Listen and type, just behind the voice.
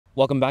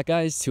Welcome back,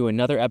 guys, to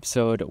another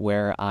episode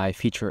where I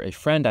feature a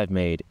friend I've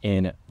made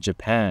in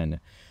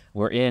Japan.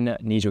 We're in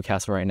Nijo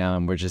Castle right now,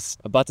 and we're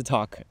just about to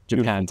talk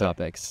Japan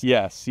topics.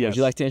 Yes. Would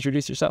you like to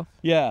introduce yourself?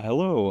 Yeah,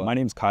 hello. My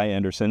name's Kai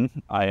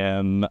Anderson. I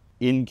am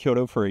in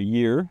Kyoto for a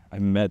year. I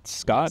met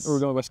Scott. Yes. We're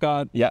going by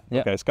Scott? Yeah.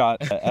 Okay,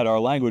 Scott, at our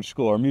language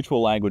school, our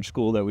mutual language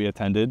school that we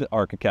attended,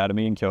 Arc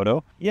Academy in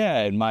Kyoto.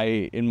 Yeah, in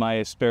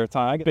my spare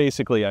time,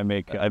 basically I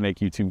make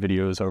YouTube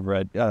videos over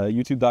at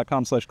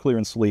youtube.com/clear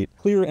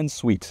and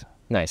sweet.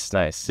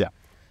 Nice. Yeah.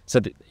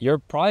 So you're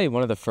probably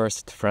one of the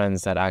first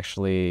friends that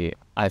actually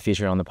I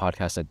featured on the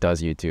podcast that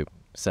does YouTube.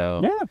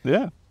 So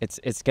Yeah.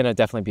 it's going to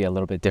definitely be a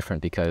little bit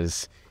different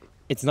because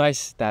it's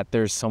nice that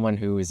there's someone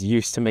who is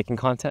used to making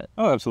content,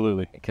 Oh,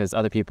 absolutely. because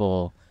other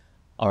people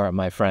or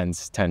my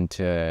friends tend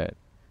to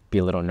be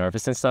a little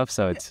nervous and stuff.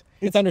 So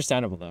it's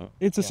understandable though.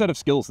 It's a set of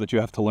skills that you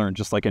have to learn,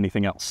 just like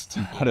anything else,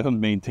 how to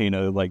maintain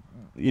a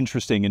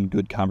interesting and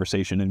good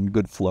conversation and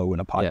good flow in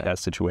a podcast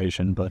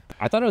situation. But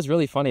I thought it was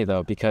really funny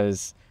though,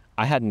 because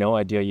I had no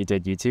idea you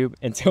did YouTube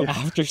until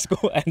after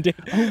school ended.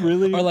 Oh,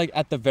 really? Or like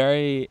at the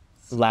very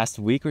last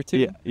week or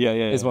two. Yeah.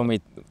 Is when we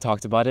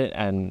talked about it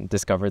and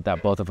discovered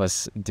that both of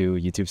us do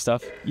YouTube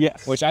stuff.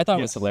 Yes. Which I thought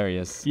was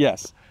hilarious.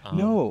 Yes.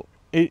 No,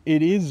 it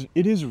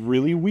is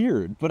really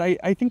weird. But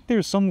I think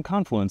there's some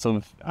confluence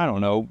of, I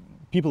don't know,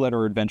 people that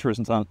are adventurous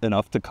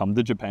enough to come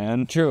to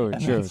Japan. True.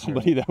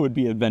 Somebody that would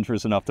be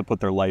adventurous enough to put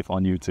their life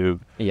on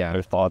YouTube. Yeah.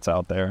 Their thoughts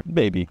out there.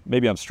 Maybe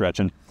I'm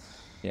stretching.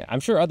 Yeah,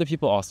 I'm sure other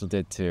people also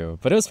did too.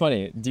 But it was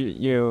funny.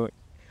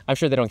 I'm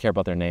sure they don't care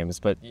about their names,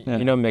 but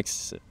you know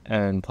Mix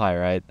and Ply,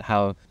 right?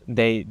 How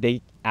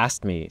they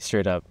asked me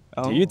straight up,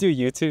 do you do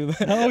YouTube?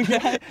 Oh,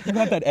 yeah. You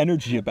got that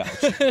energy about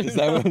you. Is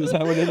that what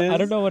it is? I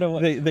don't know what it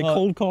was. They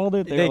cold called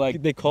it? They were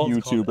like,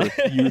 YouTuber,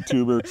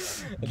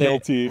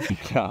 guilty.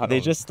 They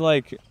just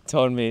like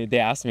told me, they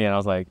asked me and I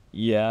was like,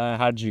 yeah,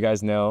 how did you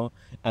guys know?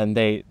 And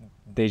they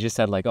just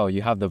said like, oh,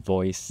 you have the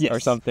voice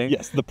or something.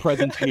 Yes, the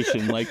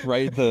presentation,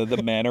 right?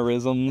 The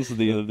mannerisms,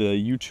 the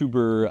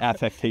YouTuber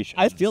affectation.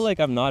 I feel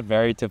like I'm not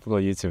very typical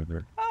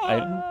YouTuber.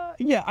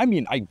 Yeah, I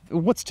mean,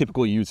 what's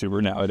typical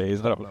YouTuber nowadays?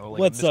 I don't know. Like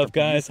What's up,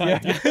 guys? Yeah.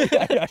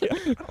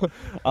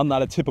 I'm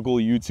not a typical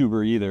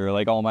YouTuber either.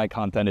 Like, all my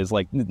content is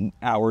like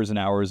hours and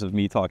hours of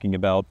me talking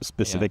about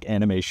specific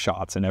anime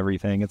shots and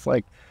everything. It's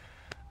like,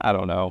 I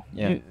don't know.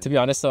 Yeah. To be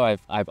honest, though,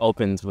 I've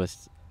opened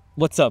with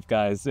 "What's up,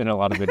 guys" in a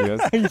lot of videos.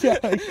 Yeah.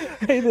 Like,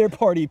 hey there,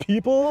 party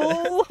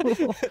people. I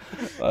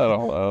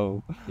don't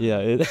know. Yeah.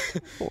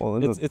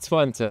 It's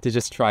fun to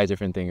just try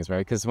different things, right?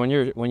 Because when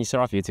you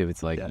start off YouTube,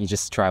 it's like you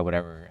just try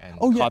whatever and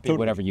copy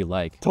whatever you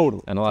like.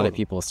 Totally. And a lot of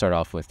people start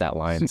off with that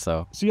line.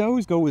 So see, I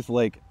always go with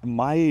like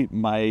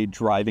my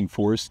driving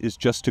force is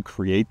just to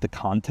create the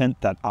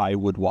content that I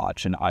would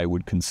watch and I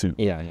would consume.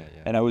 Yeah.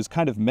 And I was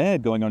kind of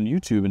mad going on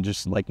YouTube and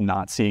just like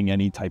not seeing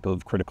any type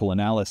of critical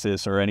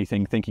analysis or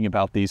anything, thinking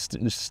about these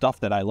stuff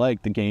that I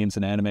liked, the games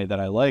and anime that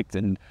I liked,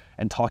 and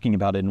talking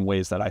about it in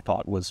ways that I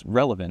thought was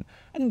relevant.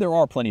 And there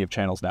are plenty of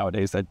channels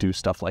nowadays that do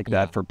stuff like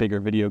that for bigger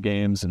video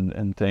games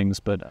and things,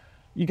 but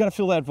you got to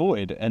fill that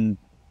void. And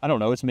I don't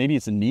know, maybe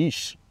it's a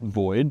niche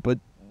void, but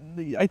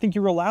I think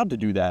you're allowed to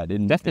do that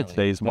in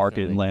today's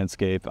market and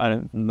landscape.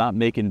 I'm not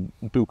making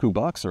buku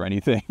bucks or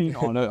anything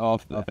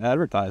off of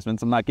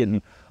advertisements. I'm not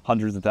getting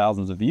hundreds of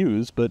thousands of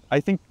views, but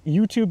I think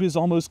YouTube is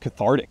almost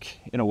cathartic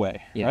in a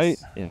way, right?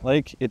 Yeah.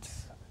 Like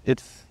it's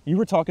you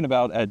were talking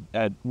about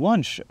at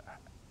lunch,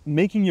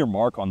 making your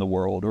mark on the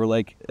world, or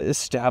like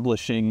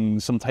establishing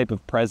some type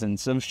of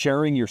presence of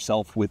sharing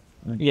yourself with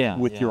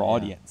your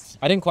audience.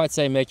 I didn't quite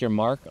say make your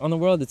mark on the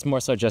world. It's more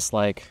so just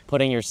like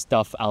putting your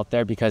stuff out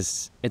there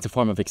because it's a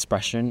form of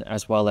expression,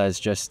 as well as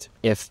just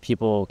if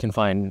people can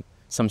find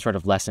some sort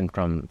of lesson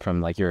from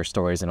like your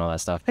stories and all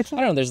that stuff. Exactly.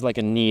 I don't know, there's like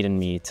a need in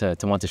me to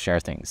want to share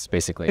things,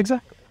 basically.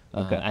 Exactly.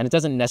 And it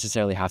doesn't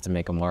necessarily have to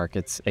make a mark.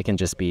 It can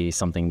just be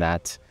something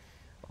that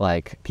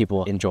like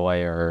people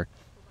enjoy or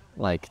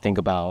like think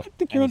about. I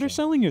think you're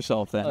underselling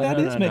yourself then. That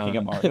is making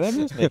a mark. That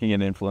is making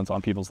an influence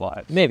on people's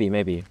lives.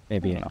 Maybe.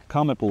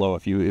 Comment below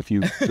if you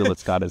feel that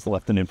Scott has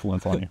left an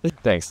influence on you.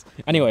 Thanks.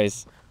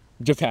 Anyways,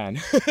 Japan.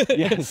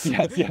 Yes.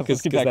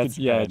 Because that's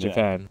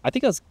Japan. I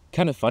think it was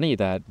kind of funny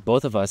that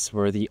both of us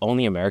were the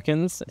only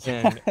Americans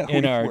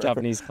in our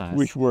Japanese class.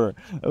 We were.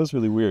 That was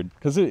really weird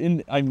because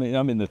I'm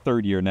in the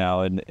third year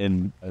now,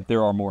 and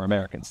there are more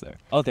Americans there.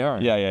 Oh, there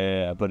are.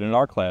 Yeah. But in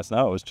our class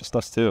now, it was just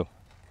us two,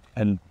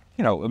 and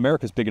you know,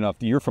 America's big enough.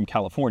 You're from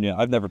California.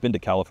 I've never been to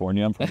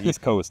California. I'm from the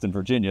East Coast in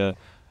Virginia,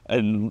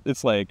 and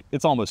it's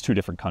almost two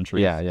different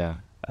countries. Yeah.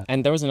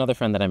 And there was another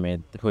friend that I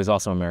made who is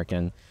also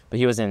American, but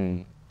he was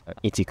in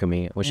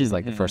Ichikumi, which is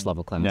like the first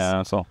level class.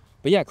 Yeah, so.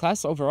 But yeah,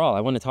 class overall,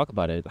 I want to talk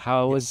about it.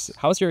 How was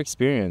your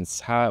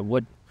experience? I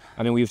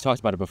mean, we've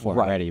talked about it before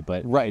already,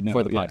 but for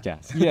the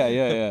podcast.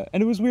 Yeah.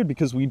 And it was weird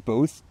because we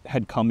both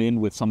had come in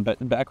with some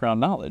background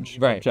knowledge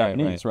of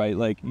Japanese, right?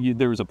 Like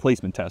there was a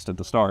placement test at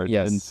the start.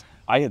 Yes. And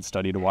I had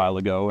studied a while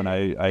ago, and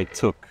I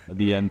took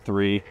the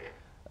N3,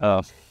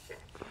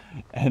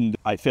 and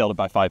I failed it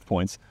by 5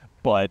 points.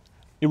 But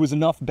it was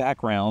enough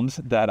background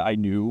that I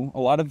knew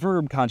a lot of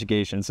verb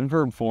conjugations and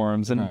verb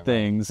forms and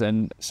things.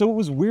 And so it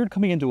was weird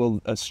coming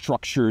into a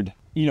structured,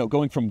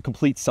 going from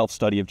complete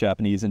self-study of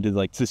Japanese into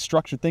like this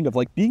structured thing of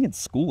like being in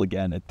school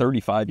again at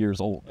 35 years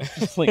old. It's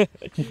just like,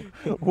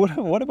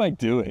 what am I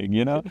doing?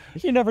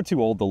 You're never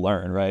too old to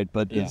learn, right?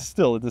 But it's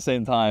still at the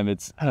same time,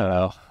 it's, I don't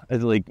know,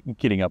 it's like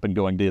getting up and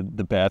going to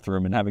the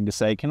bathroom and having to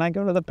say, can I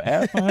go to the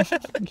bathroom?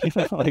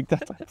 Like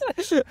that's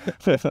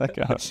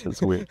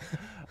weird.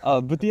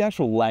 But the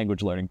actual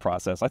language learning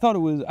process, I thought it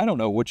was, I don't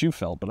know what you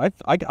felt, but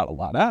I got a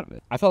lot out of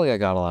it. I felt like I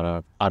got a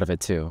lot out of it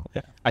too.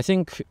 Yeah. I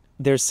think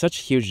there's such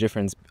a huge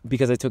difference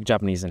because I took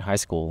Japanese in high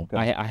school.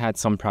 Okay. I had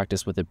some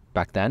practice with it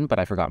back then, but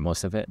I forgot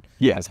most of it.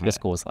 Yeah. Because high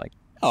school was like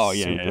long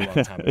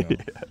time ago.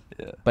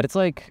 But it's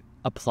like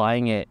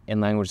applying it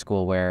in language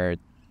school where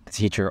the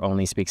teacher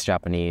only speaks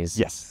Japanese.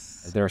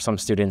 Yes. There are some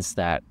students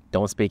that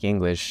don't speak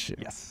English.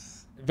 Yes.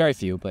 Very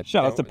few, but...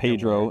 Shout out to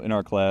Pedro in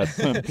our class.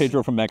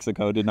 Pedro from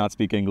Mexico did not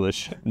speak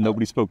English.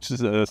 Nobody spoke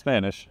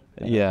Spanish.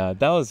 Yeah,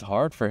 that was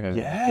hard for him.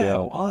 Yeah, it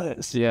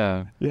was.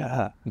 Yeah.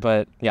 Yeah.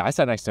 But yeah, I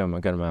sat next to him a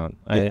good amount.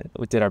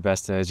 We did our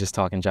best to just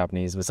talk in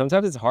Japanese, but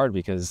sometimes it's hard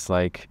because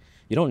like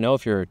you don't know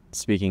if you're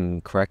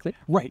speaking correctly.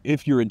 Right.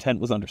 If your intent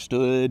was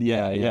understood.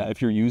 Yeah.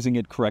 If you're using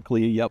it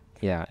correctly. Yep.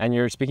 Yeah. And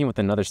you're speaking with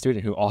another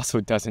student who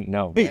also doesn't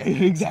know. Right?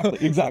 Exactly.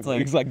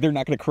 They're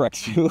not going to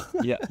correct you.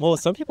 Yeah. Well,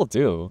 some people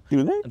do.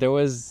 Do they? There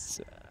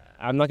was,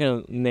 I'm not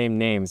going to name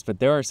names, but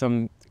there are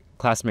some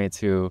classmates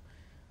who,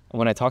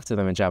 when I talked to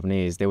them in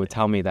Japanese, they would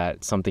tell me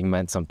that something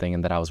meant something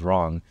and that I was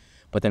wrong.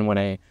 But then what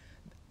I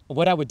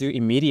would do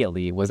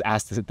immediately was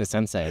ask the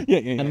sensei.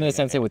 And then the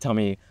sensei would tell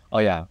me, oh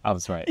yeah, I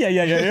was right.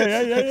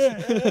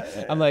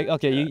 Yeah. I'm like,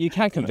 okay, you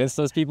can't convince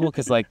those people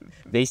because like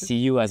they see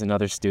you as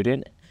another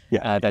student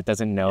that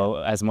doesn't know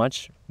as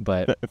much.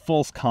 But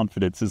false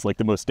confidence is like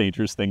the most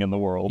dangerous thing in the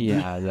world.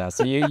 Yeah.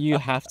 So you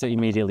have to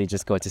immediately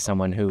just go to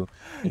someone who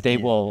they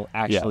will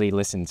actually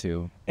listen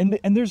to.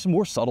 And there's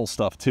more subtle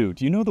stuff too.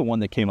 Do you know the one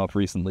that came up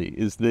recently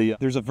is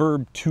there's a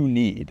verb to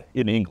need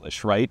in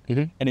English, right?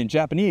 Mm-hmm. And in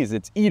Japanese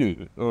it's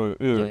iru or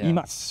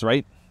imasu,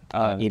 right?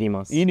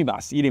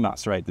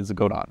 Irimasu, right? There's a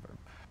godan verb.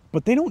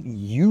 But they don't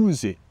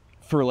use it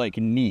for like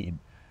need.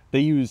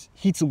 They use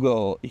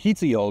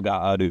hitsuyo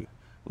ga aru.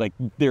 Like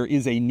there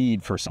is a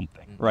need for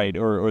something, right?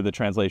 Or the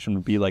translation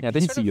would be like they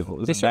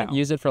sort of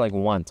use it for like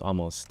want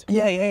almost.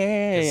 Yeah.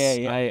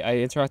 I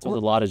interact with a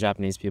lot of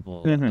Japanese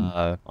people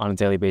on a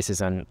daily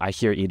basis, and I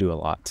hear iru a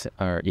lot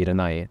or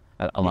iranai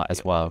a lot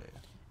as well,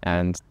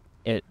 and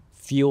it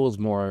feels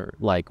more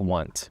like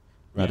want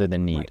rather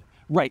than need.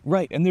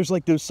 Right. And there's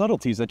like those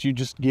subtleties that you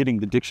just getting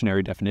the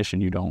dictionary definition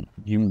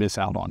you miss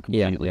out on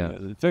completely. Yeah.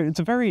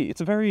 It's a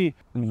very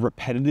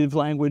repetitive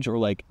language, or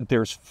like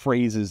there's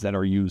phrases that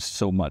are used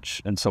so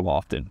much and so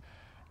often.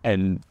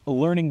 And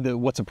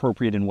learning what's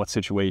appropriate in what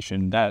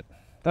situation, that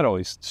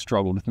always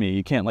struggled with me.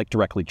 You can't like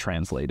directly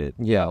translate it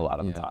a lot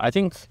of the time. I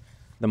think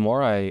the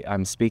more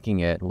I'm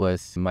speaking it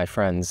with my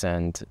friends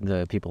and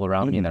the people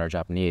around me that are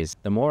Japanese,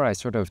 the more I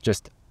sort of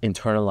just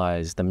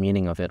internalize the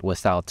meaning of it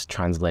without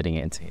translating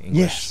it into English.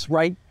 Yes,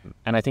 right.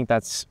 And I think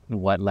that's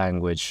what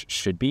language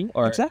should be,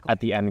 or at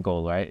the end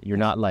goal, right? You're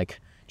not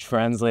like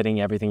translating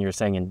everything you're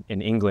saying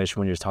in English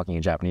when you're talking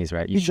in Japanese,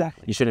 right? You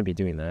shouldn't be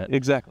doing that.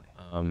 Exactly.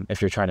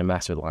 If you're trying to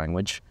master the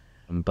language.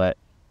 But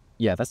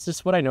yeah, that's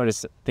just what I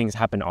notice. Things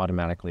happen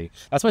automatically.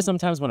 That's why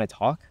sometimes when I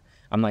talk,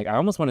 I'm like, I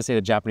almost want to say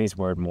the Japanese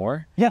word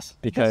more. Yes.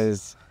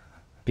 Because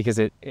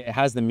it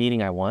has the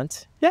meaning I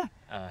want. Yeah.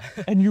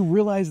 And you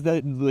realize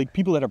that like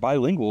people that are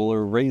bilingual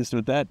or raised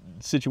with that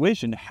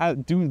situation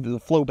do the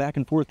flow back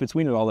and forth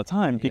between it all the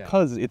time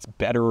because it's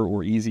better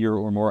or easier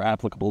or more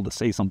applicable to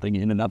say something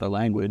in another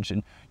language.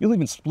 And you'll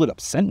even split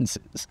up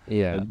sentences.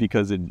 Yeah.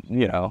 Because it,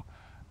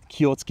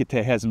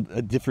 kyotsukete has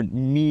a different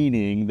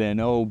meaning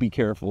than, oh, be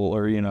careful,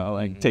 or,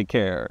 take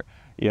care.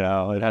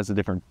 It has a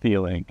different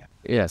feeling.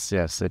 Yes,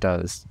 it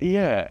does.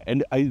 Yeah.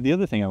 And the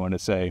other thing I want to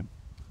say,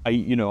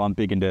 I'm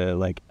big into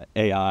like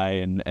AI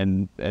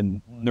and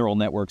neural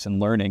networks and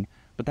learning,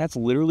 but that's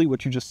literally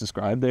what you just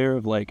described there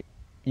of like,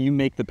 you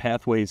make the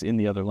pathways in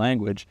the other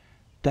language.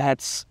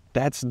 That's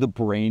the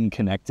brain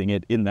connecting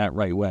it in that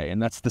right way.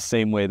 And that's the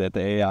same way that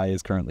the AI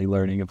is currently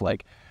learning of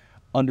like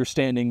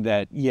understanding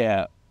that,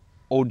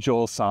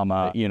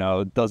 Ojo-sama,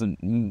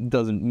 doesn't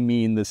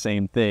mean the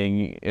same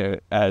thing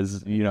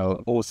as,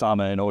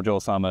 Osama and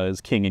Ojo-sama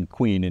is king and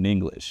queen in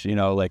English,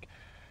 like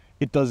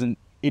it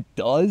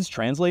does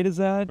translate as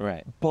that,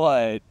 right?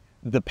 But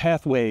the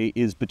pathway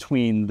is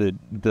between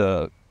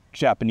the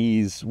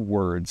Japanese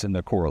words and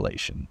the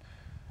correlation,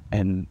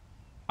 and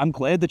I'm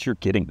glad that you're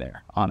getting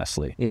there.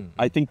 Honestly,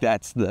 I think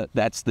that's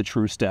the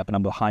true step, and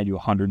I'm behind you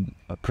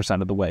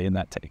 100% of the way in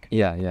that take.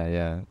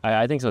 Yeah.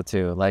 I think so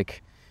too.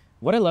 Like,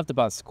 what I loved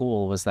about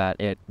school was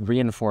that it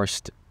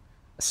reinforced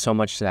so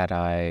much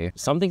that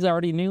some things I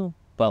already knew,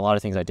 but a lot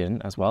of things I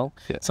didn't as well.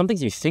 Yeah. Some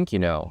things you think you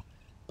know,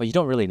 but you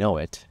don't really know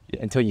it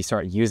until you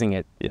start using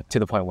it to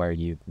the point where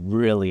you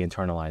really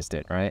internalized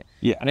it, right?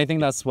 Yeah. And I think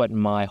that's what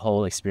my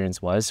whole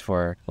experience was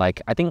for, like,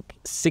 I think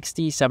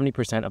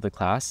 60-70% of the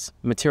class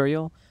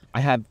material I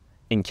have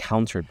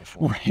encountered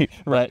before.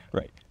 Right.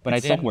 But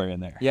it's I didn't, somewhere in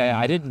there. Yeah,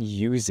 I didn't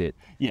use it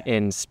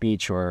in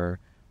speech or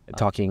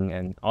talking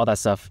and all that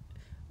stuff.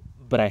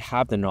 But I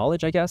have the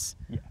knowledge, I guess.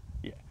 Yeah.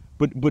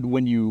 But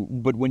when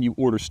you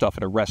order stuff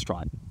at a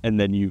restaurant and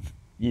then you've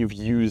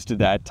used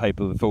that type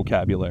of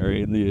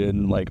vocabulary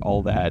and like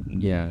all that.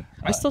 Yeah,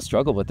 I still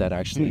struggle with that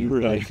actually.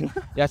 Right.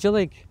 Yeah, I feel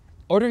like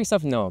ordering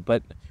stuff, no,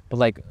 but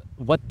like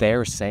what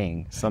they're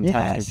saying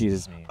sometimes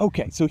confuses me.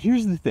 Okay, so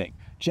here's the thing.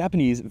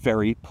 Japanese,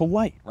 very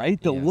polite, right?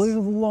 The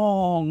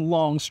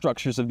long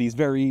structures of these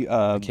very...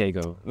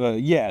 Keigo.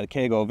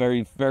 Keigo,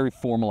 very, very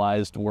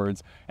formalized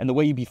words. And the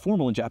way you be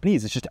formal in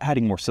Japanese is just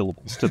adding more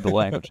syllables to the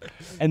language.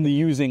 And the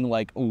using,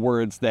 like,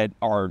 words that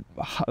are,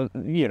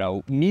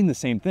 mean the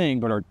same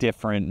thing, but are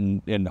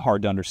different and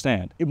hard to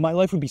understand. My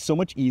life would be so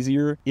much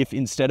easier if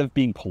instead of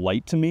being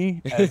polite to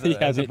me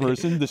as a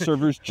person, the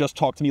servers just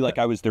talked to me like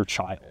I was their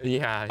child.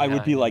 I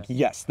would be like,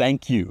 yes,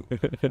 thank you.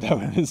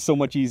 That was so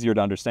much easier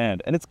to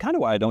understand. And it's kind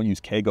of why I don't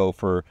use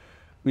Keigo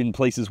in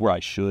places where I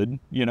should.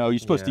 You're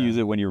supposed to use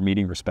it when you're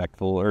meeting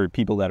respectful or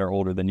people that are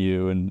older than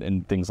you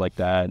and things like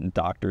that, and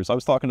doctors. I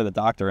was talking to the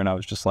doctor and I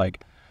was just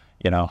like,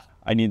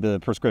 I need the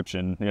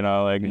prescription,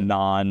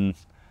 non-Keigo.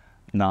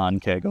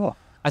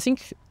 I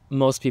think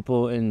most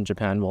people in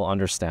Japan will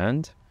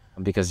understand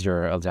because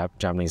you're a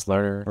Japanese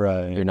learner.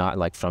 Right. You're not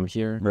like from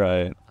here.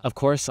 Right. Of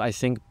course, I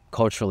think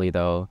culturally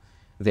though,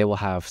 they will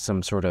have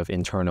some sort of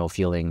internal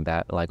feeling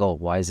that like, oh,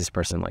 why is this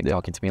person like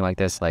talking to me like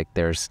this? Like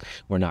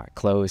we're not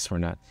close, we're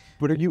not.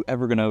 But are you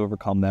ever going to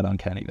overcome that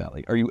uncanny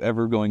valley? Are you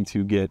ever going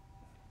to get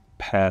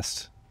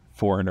past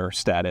foreigner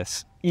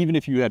status, even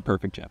if you had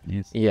perfect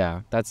Japanese?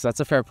 Yeah, that's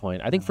a fair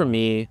point. I think for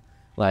me,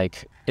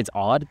 like it's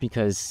odd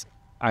because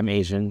I'm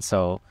Asian,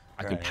 so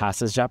I could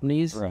pass as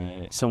Japanese.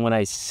 Right. So when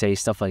I say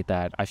stuff like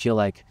that, I feel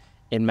like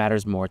it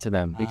matters more to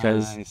them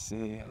because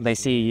they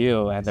see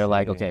you and they're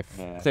like, okay,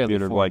 clearly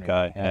bearded white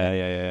guy.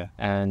 Yeah.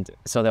 And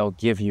so they'll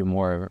give you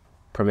more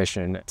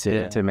permission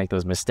to make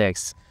those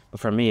mistakes. But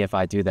for me, if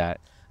I do that,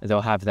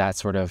 they'll have that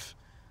sort of,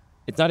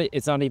 it's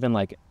not even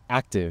like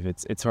active.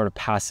 It's sort of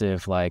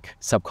passive, like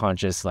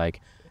subconscious,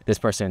 like this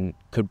person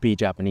could be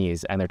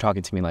Japanese and they're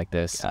talking to me like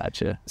this.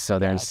 Gotcha. So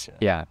there's,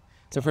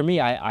 So for me,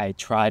 I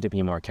try to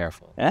be more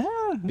careful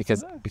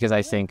because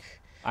I think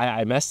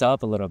I messed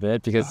up a little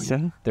bit because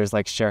there's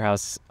like share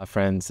house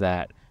friends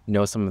that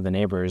know some of the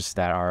neighbors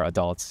that are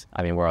adults.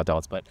 I mean, we're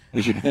adults, but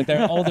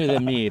they're older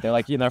than me. They're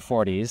like in their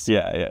 40s.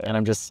 Yeah.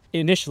 And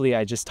initially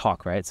I just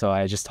talk, right? So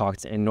I just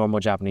talked in normal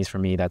Japanese. For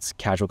me, that's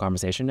casual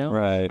conversation now.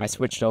 Right. I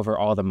switched over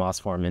all the Moss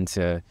form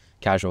into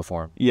casual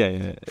form.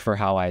 Yeah. For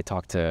how I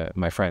talk to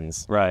my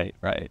friends. Right.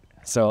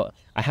 So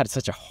I had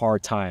such a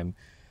hard time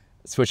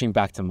switching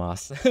back to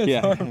Moss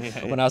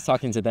when I was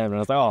talking to them, and I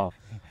was like, oh,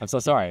 I'm so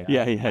sorry.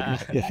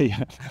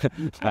 Yeah.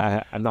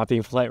 I'm not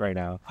being polite right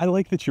now. I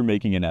like that you're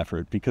making an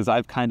effort because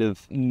I've kind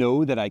of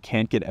know that I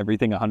can't get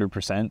everything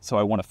 100%, so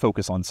I want to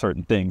focus on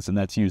certain things, and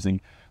that's using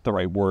the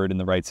right word in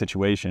the right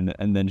situation,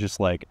 and then just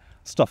like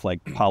stuff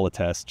like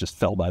politesse just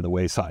fell by the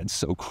wayside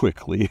so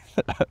quickly.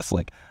 I was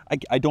like,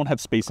 I don't have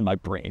space in my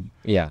brain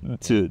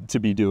to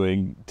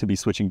be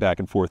switching back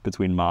and forth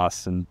between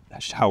Moss and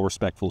how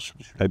respectful should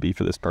I be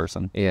for this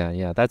person. Yeah,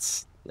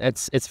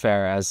 it's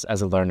fair as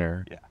a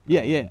learner.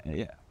 Yeah.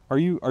 Were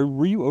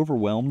you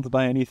overwhelmed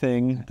by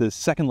anything? The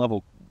second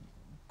level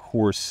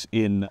course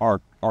in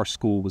our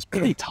school was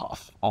pretty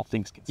tough, all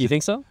things considered. You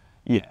think so?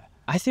 Yeah.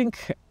 I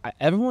think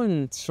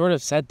everyone sort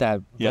of said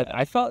that, but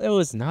I felt it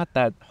was not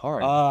that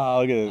hard.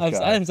 Oh, look at this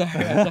guy. I'm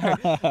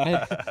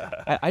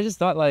sorry. I just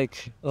thought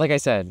like I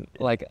said,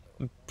 like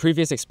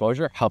previous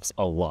exposure helps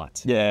a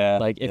lot. Yeah.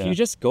 Like if you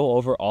just go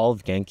over all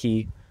of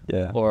Genki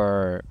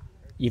or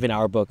even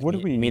our book, what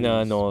did we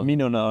Mina no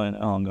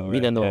Nihongo,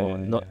 Mina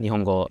no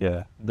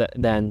Nihongo,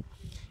 then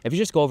if you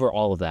just go over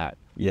all of that,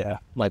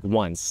 like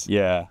once,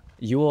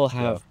 you will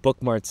have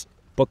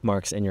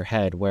bookmarks in your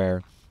head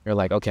where you're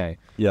like, okay,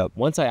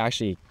 once I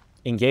actually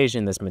engage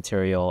in this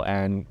material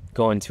and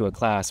go into a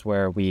class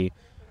where we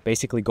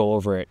basically go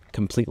over it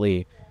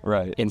completely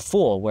in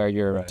full, where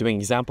you're doing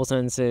example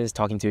sentences,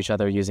 talking to each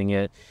other, using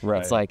it.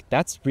 It's like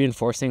that's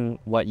reinforcing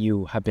what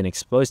you have been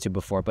exposed to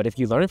before. But if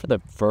you learn it for the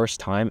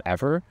first time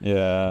ever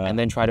and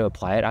then try to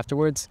apply it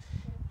afterwards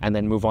and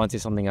then move on to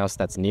something else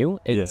that's new,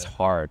 it's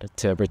hard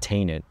to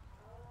retain it.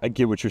 I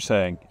get what you're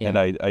saying, and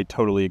I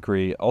totally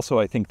agree. Also,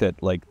 I think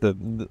that like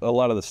a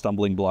lot of the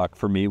stumbling block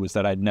for me was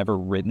that I'd never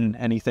written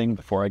anything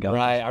before I got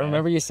I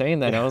remember you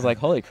saying that. And I was like,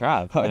 holy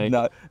crap! Like,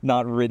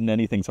 not written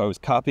anything. So I was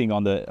copying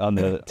on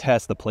the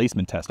test, the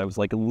placement test. I was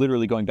like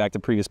literally going back to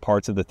previous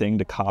parts of the thing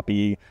to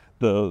copy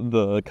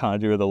the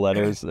kanji or the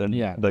letters and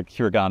the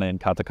hiragana and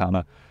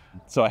katakana.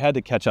 So I had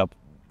to catch up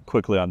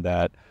quickly on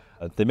that.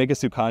 They make us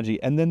do kanji,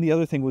 and then the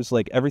other thing was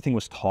like everything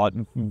was taught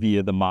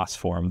via the Mas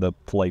form, the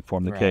polite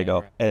form, the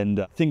Keigo,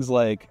 and things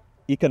like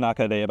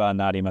ikanaka-reba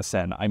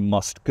narimasen, I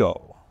must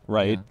go,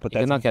 right? But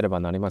that's ikanaka-reba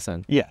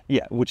narimasen.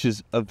 Yeah, which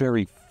is a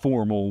very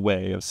formal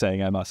way of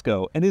saying I must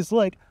go, and is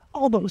like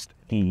almost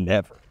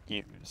never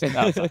used.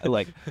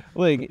 Like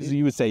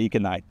you would say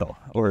ikanaito,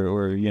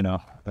 or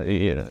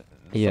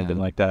something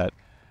like that.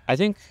 I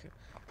think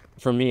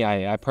for me,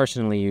 I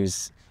personally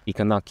use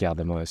Ikanakia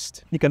the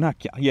most.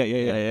 Ikanakia.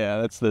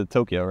 Yeah. That's the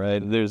Tokyo,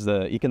 right? There's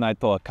the Ikanai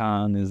to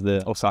akan is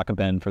the Osaka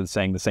ben for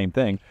saying the same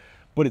thing.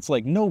 But it's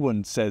like no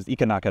one says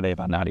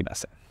Ikanakareba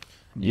narimasen.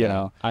 You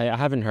know? I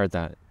haven't heard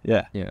that.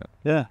 Yeah. Yeah.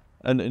 Yeah.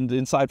 And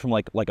inside from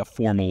like a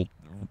formal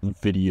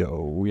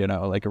video, you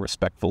know, like a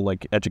respectful,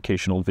 like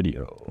educational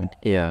video.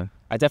 Yeah.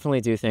 I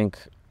definitely do think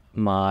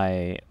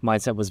my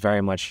mindset was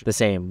very much the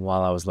same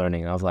while I was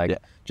learning. I was like,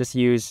 just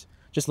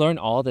learn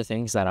all the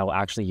things that I will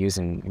actually use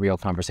in real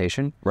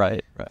conversation.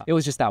 Right. It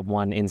was just that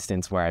one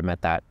instance where I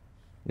met that,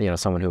 you know,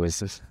 someone who was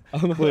just...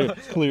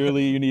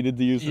 Clearly you needed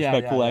to use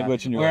respectful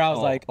language. And where I was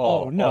like,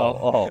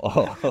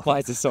 why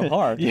is this so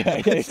hard?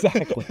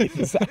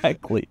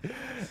 Exactly.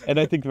 And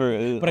I think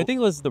but I think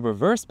it was the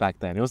reverse back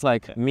then. It was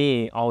like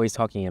me always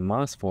talking in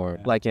mass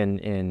form, like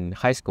in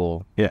high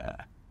school. Yeah.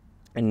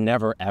 And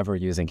never ever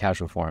using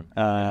casual form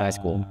in high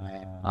school.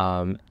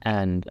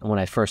 And when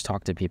I first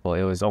talked to people,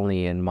 it was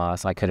only in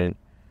mass. I couldn't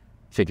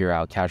figure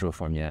out casual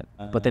form yet.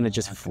 But then it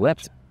just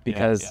flipped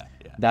because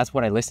that's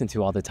what I listen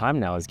to all the time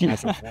now is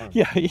casual form.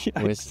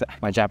 With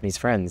my Japanese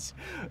friends.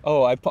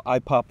 Oh, I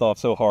popped off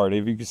so hard.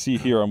 If you can see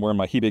here, I'm wearing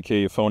my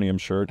Hibike Euphonium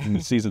shirt.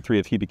 And season 3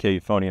 of Hibike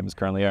Euphonium is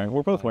currently airing.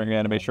 We're both wearing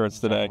anime shirts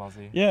today.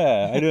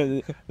 Yeah, I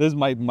do. This is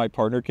my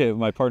partner came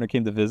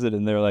to visit,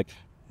 and they're like,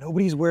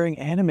 nobody's wearing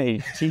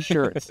anime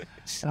t-shirts.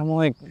 And I'm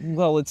like,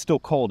 well, it's still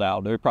cold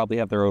out. They probably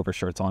have their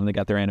overshirts on. They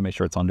got their anime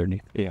shirts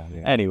underneath. Yeah.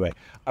 Anyway,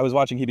 I was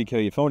watching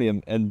Hibike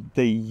Euphonium, and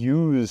they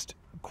used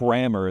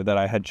grammar that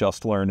I had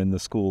just learned in the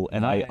school,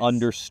 and I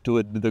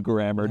understood the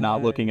grammar,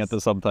 not looking at the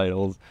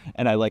subtitles.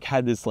 And I like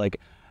had this like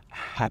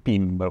happy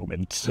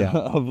moment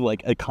of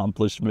like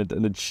accomplishment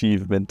and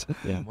achievement.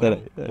 Yeah.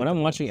 When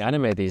I'm watching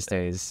anime these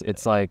days,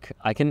 it's like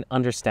I can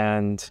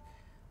understand,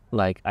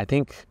 like, I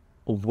think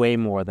way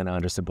more than I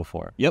understood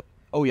before. Yep.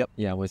 Oh, yep.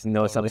 Yeah, with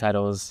no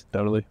subtitles.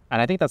 Totally.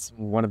 And I think that's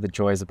one of the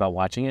joys about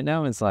watching it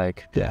now. It's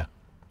like,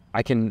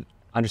 I can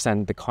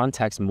understand the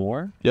context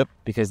more. Yep.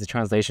 Because the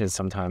translations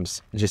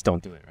sometimes just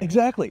don't do it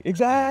right.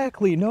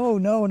 Exactly.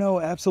 No,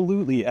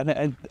 absolutely.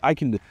 And I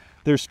can,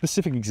 there's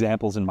specific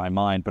examples in my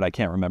mind, but I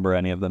can't remember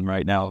any of them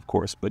right now, of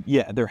course. But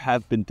yeah, there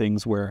have been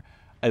things where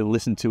I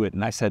listened to it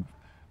and I said,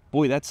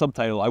 boy, that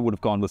subtitle, I would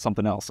have gone with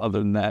something else other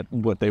than that,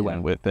 what they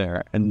went with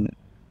there. And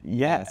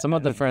yeah, some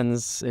of the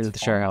friends in the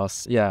share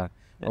house, were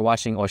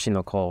watching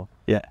Oshinoko.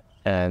 Yeah.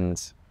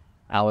 And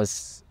I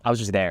was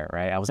just there,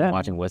 right? I wasn't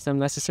watching with them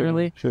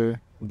necessarily.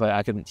 Sure. But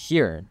I could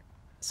hear.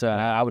 So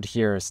I would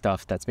hear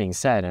stuff that's being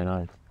said, and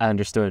I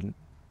understood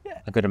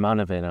a good amount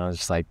of it. And I was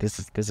just like, this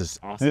is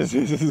awesome. This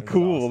is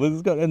cool. Awesome. This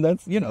is good. And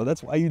that's,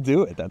 that's why you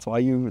do it. That's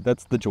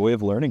the joy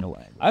of learning a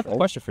language. I have a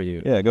question for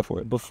you. Yeah, go for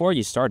it. Before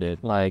you started,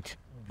 like,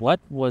 what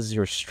was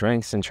your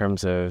strengths in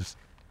terms of,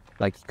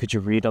 like, could you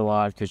read a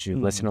lot? Could you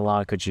listen a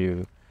lot? Could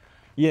you...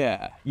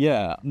 Yeah.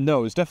 No,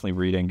 it was definitely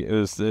reading. It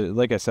was,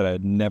 like I said, I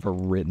had never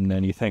written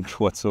anything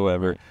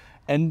whatsoever.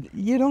 And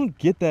you don't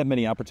get that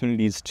many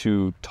opportunities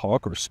to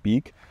talk or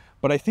speak.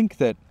 But I think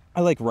that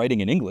I like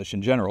writing in English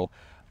in general.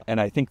 And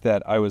I think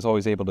that I was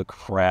always able to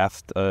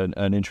craft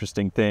an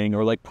interesting thing,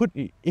 or like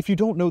if you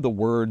don't know the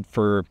word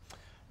for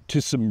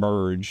to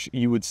submerge,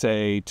 you would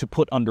say to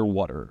put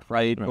underwater,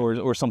 right?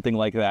 Or something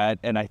like that.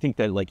 And I think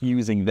that like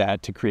using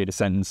that to create a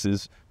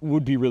sentence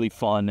would be really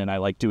fun. And I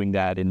like doing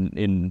that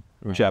in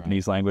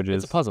Japanese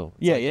languages. It's a puzzle.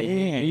 You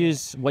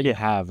use what you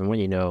have and what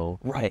you know.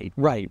 Right.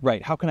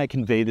 How can I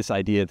convey this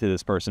idea to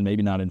this person?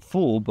 Maybe not in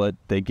full, but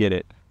they get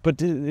it.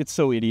 But it's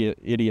so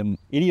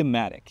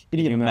idiomatic.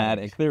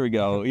 There we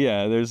go.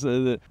 Yeah, there's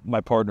my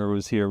partner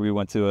was here. We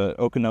went to a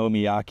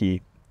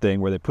okonomiyaki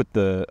thing where they put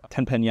the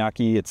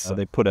tenpen-yaki.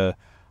 They put a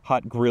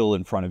hot grill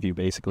in front of you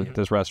basically at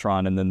this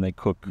restaurant, and then they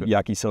cook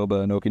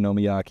yakisoba and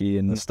okonomiyaki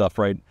and the stuff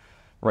right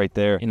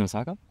there. In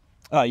Osaka?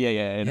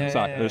 In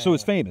Osaka. So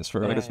it's famous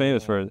for it. It's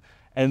famous for it.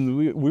 And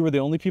we were the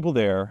only people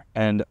there,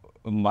 and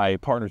my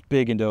partner's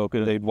big into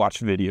okonomiyaki. They'd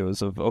watched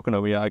videos of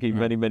okonomiyaki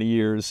many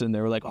years, and they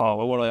were like,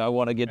 "Oh, I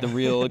want to get the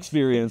real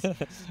experience."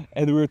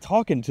 And we were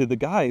talking to the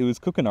guy who was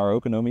cooking our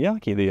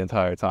okonomiyaki the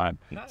entire time.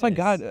 Nice. So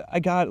I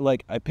got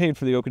like I paid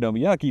for the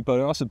okonomiyaki, but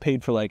I also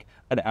paid for like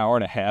an hour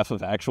and a half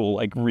of actual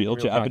like real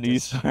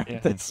Japanese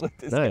practice with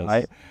this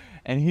guy.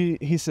 And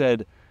he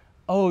said,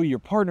 "Oh, your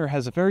partner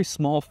has a very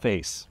small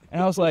face,"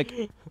 and I was like,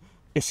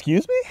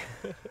 "Excuse me?"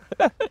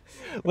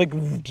 Like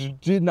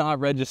did not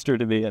register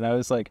to me, and I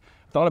was like.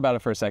 Thought about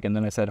it for a second,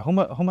 then I said,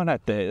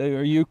 "Homanate,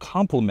 are you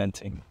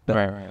complimenting?"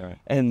 Right.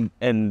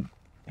 And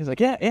he's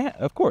like, "Yeah,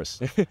 of course,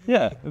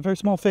 yeah, a very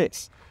small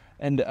face."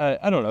 And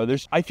I don't know.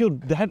 I feel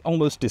that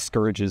almost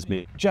discourages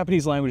me.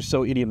 Japanese language is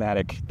so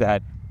idiomatic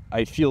that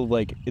I feel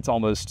like it's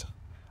almost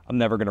I'm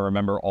never going to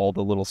remember all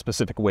the little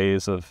specific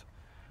ways of.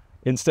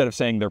 Instead of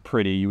saying they're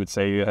pretty, you would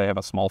say I have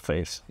a small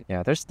face.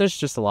 Yeah, there's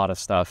just a lot of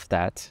stuff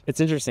that it's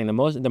interesting. The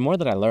more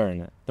that I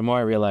learn, the more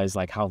I realize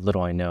like how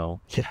little I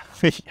know.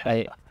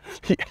 Yeah.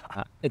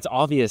 It's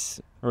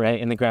obvious, right,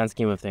 in the grand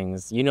scheme of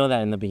things. You know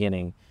that in the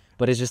beginning,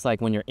 but it's just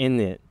like when you're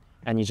in it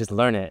and you just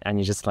learn it and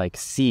you just like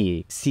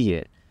see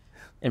it,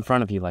 in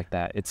front of you like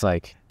that, it's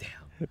like, damn.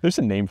 There's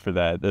a name for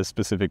that, that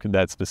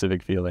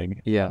specific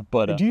feeling. Yeah.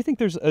 But do you think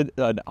there's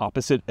an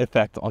opposite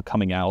effect on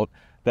coming out,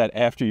 that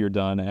after you're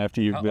done,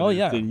 after you've been,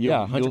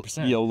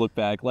 100%. You'll look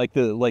back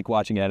like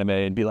watching anime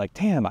and be like,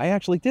 damn, I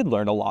actually did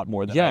learn a lot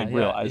more than I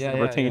realized. I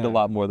retained a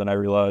lot more than I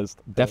realized.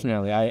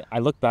 Definitely. I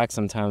look back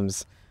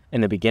sometimes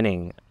in the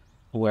beginning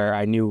where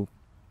I knew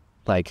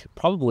like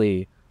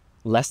probably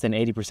less than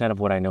 80% of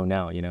what I know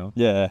now, you know?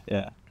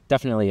 Yeah.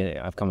 Definitely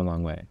I've come a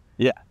long way.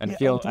 Yeah. And I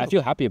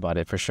feel happy about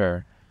it for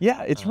sure.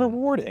 Yeah, it's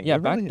rewarding. Yeah,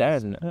 it back really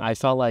then is. I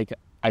felt like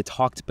I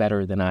talked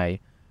better than I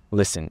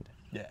listened.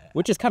 Yeah.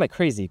 Which is kind of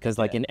crazy because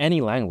like in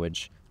any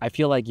language, I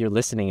feel like your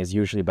listening is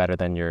usually better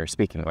than your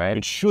speaking, right?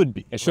 It should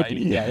be. It should right?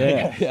 be.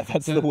 Yeah.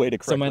 That's the way to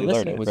correctly So my learn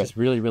listening it. was just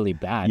really, really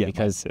bad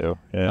because mine too.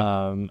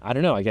 Yeah. I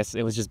don't know. I guess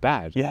it was just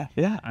bad. Yeah.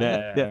 I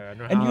don't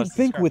know And how you'd else to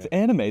think describe with it.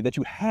 anime that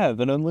you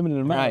have an unlimited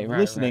amount of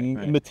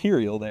listening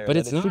material there, But that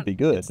it's it not. should be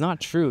good. It's not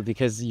true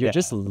because you're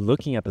just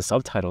looking at the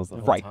subtitles the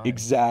whole Right, time,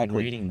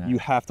 exactly. reading that. You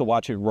have to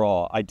watch it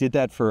raw. I did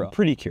that for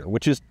Pretty Cure,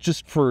 which is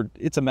just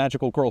it's a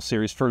magical girl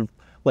series for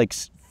like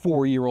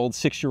 4-year-old,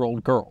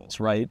 6-year-old girls,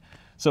 right?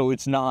 So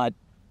it's not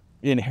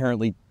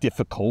inherently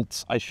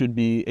difficult. I should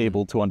be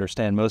able to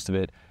understand most of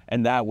it.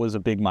 And that was a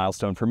big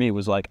milestone for me,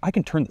 was like, I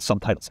can turn the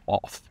subtitles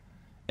off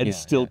and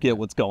still get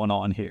what's going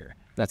on here.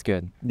 That's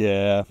good.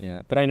 Yeah.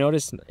 Yeah. But I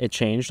noticed it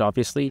changed,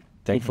 obviously.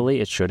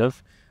 Thankfully, it should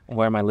have,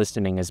 where my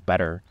listening is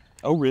better.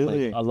 Oh,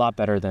 really? Like, a lot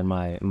better than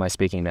my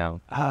speaking now.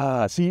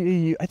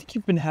 See, I think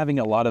you've been having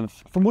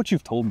from what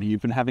you've told me,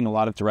 you've been having a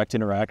lot of direct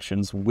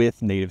interactions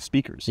with native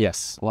speakers.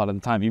 Yes. A lot of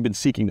the time. You've been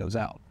seeking those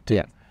out.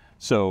 Yeah.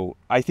 So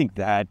I think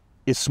that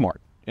is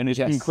smart and is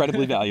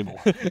incredibly valuable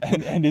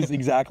and is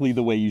exactly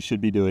the way you should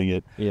be doing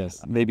it.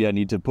 Yes. Maybe I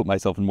need to put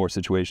myself in more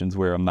situations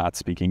where I'm not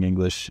speaking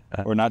English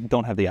or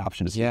don't have the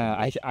option to speak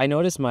English. I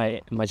noticed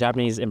my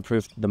Japanese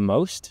improved the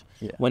most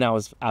when I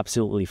was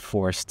absolutely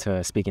forced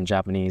to speak in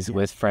Japanese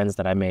with friends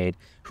that I made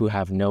who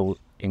have no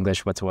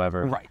English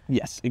whatsoever. Right.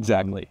 Yes,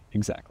 exactly.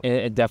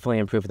 It definitely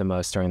improved the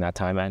most during that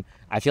time. And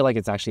I feel like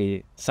it's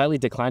actually slightly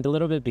declined a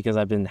little bit because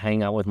I've been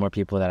hanging out with more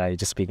people that I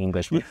just speak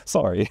English with.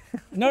 Sorry.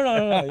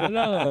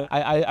 No.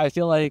 I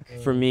feel like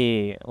for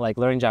me, like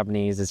learning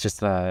Japanese is just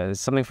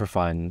something for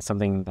fun,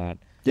 something that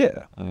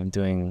I'm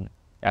doing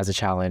as a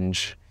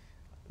challenge.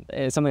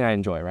 It's something I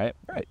enjoy, right?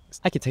 Right.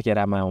 I could take it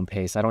at my own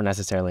pace. I don't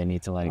necessarily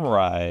need to like...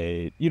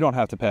 Right. You don't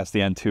have to pass the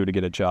N2 to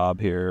get a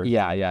job here.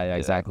 Yeah,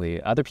 exactly.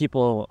 Other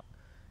people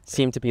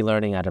seem to be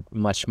learning at a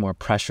much more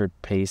pressured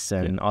pace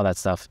and all that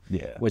stuff,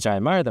 which I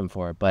admire them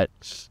for. But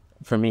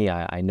for me,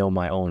 I know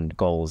my own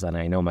goals and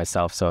I know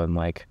myself. So I'm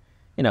like,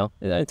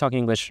 talking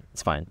English,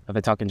 it's fine. If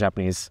I talk in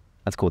Japanese,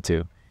 that's cool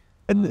too.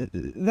 And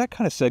that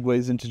kind of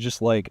segues into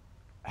just like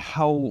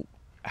how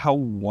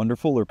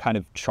wonderful or kind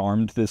of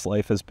charmed this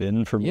life has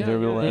been for me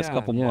over the last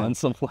couple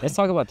months. Let's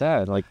talk about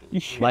that. Like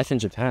life in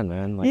Japan,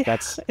 man. Like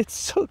it's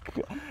so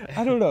good.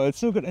 I don't know. It's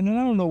so good. And I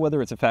don't know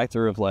whether it's a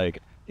factor of like,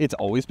 it's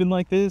always been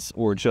like this,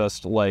 or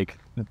just like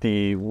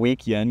the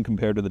weak yen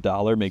compared to the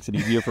dollar makes it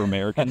easier for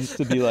Americans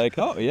to be like,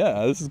 oh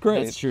yeah, this is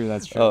great. That's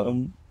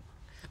true.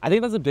 I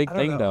think that's a big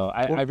thing, though.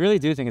 I really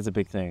do think it's a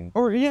big thing.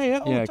 Or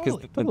because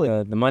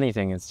totally. The money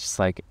thing is just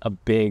like a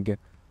big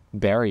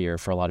barrier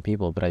for a lot of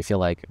people. But I feel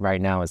like right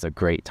now is a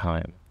great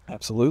time.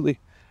 Absolutely.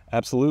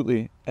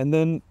 And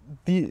then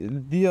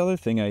the other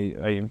thing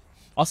I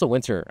also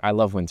winter. I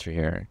love winter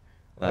here,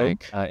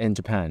 like in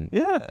Japan.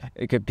 Yeah.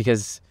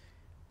 Because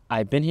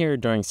I've been here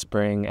during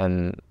spring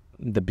and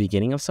the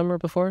beginning of summer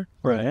before.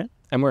 Right.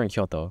 And we're in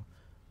Kyoto.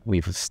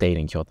 We've stayed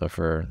in Kyoto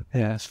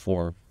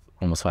for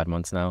almost 5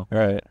 months now.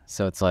 Right.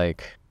 So it's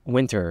like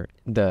winter,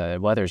 the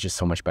weather is just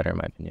so much better in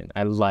my opinion.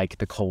 I like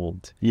the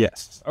cold.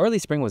 Yes. Early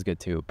spring was good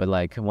too, but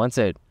like once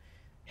it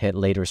hit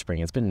later spring,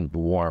 it's been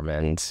warm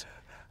and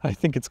I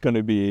think it's going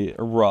to be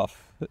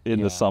rough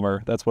in the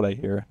summer. That's what I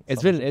hear.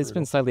 It's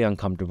been slightly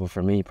uncomfortable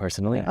for me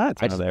personally. I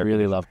just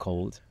really love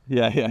cold.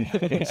 Yeah.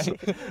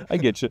 I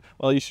get you.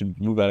 Well, you should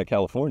move out of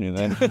California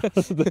then.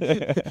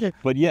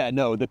 But yeah,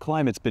 no, the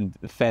climate's been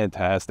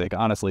fantastic.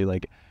 Honestly,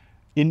 like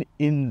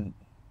in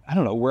I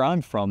don't know, where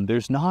I'm from,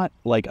 there's not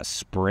like a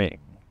spring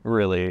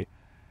really.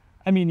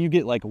 I mean, you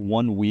get like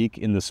 1 week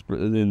in the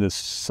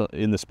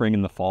spring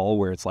and the fall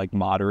where it's like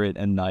moderate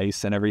and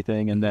nice and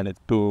everything, and then it's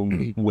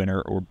boom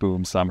winter or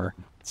boom summer.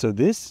 So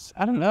this,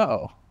 I don't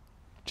know.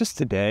 Just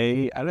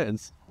today,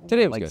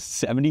 Today was like good.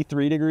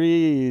 73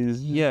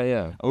 degrees.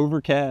 Yeah.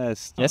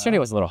 Overcast. Yesterday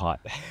was a little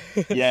hot.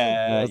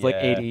 Yeah. It was like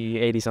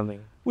 80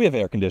 something. We have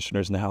air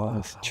conditioners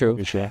now.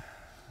 True.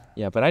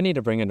 Yeah, but I need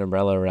to bring an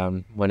umbrella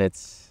around when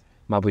it's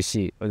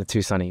mabushi, or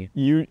too sunny.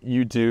 You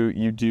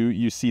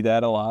see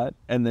that a lot,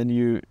 and then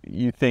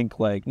you think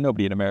like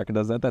nobody in America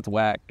does that. That's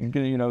whack.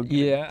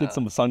 Get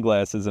some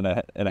sunglasses and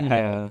a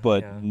hat.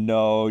 But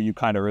no, you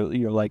kind of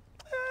you're like,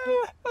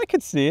 I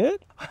could see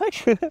it.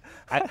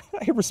 I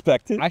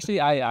respect it. Actually,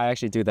 I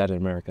actually do that in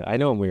America. I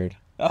know I'm weird.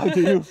 Oh,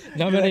 do you?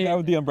 Not You're many. that guy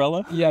with the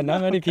umbrella? Yeah,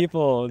 not many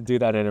people do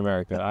that in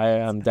America. I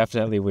am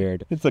definitely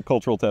weird. It's a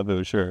cultural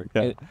taboo, sure.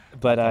 Yeah.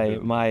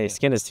 But my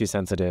skin is too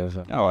sensitive.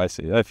 Oh, I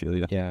see. I feel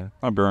you. Yeah,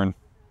 I burn.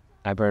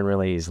 I burn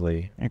really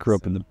easily. I grew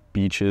up in the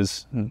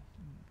beaches.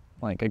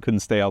 Like, I couldn't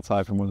stay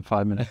outside for more than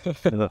 5 minutes.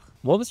 Ugh.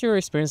 What was your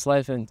experience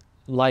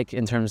like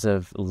in terms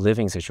of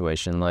living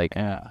situation? Like,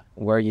 Yeah.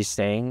 where are you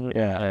staying?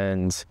 Yeah.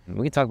 And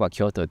we can talk about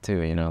Kyoto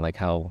too, you know, like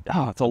how...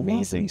 Oh, it's a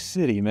Amazing. lovely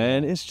city,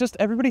 man. It's just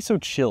everybody's so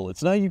chill.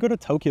 It's not, you go to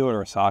Tokyo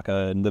or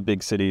Osaka and the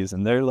big cities,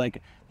 and they're like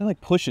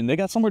pushing. They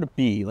got somewhere to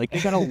be. Like, they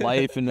got a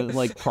life and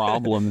like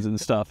problems and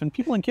stuff. And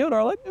people in Kyoto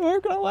are like, we're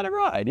gonna let it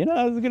ride. You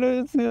know,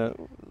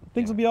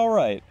 things will be all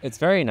right. It's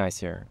very nice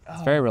here.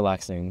 It's very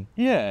relaxing.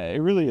 Yeah, it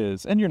really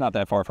is. And you're not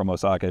that far from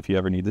Osaka if you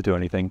ever need to do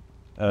anything.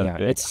 Yeah,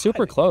 it's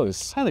super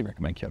close. Highly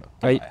recommend Kyoto.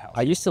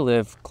 I used to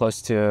live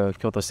close to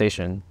Kyoto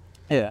Station,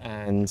 Yeah.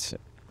 and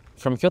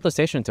from Kyoto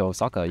Station to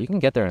Osaka, you can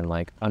get there in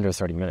like under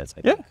 30 minutes.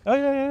 I think. Yeah.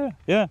 Oh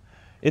yeah.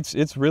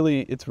 It's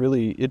really.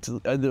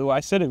 I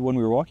said it when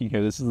we were walking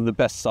here. This is the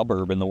best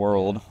suburb in the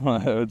world. I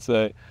would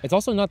say. It's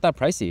also not that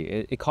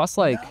pricey. It costs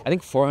like I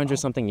think 400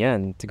 something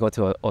yen to go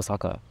to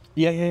Osaka.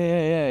 Yeah.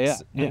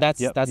 And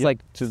that's like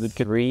to the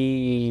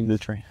 $3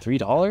 train.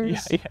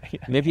 Yeah.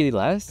 maybe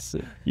less.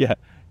 Yeah.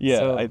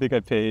 So- I think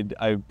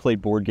I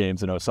played board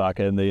games in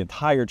Osaka, and the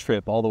entire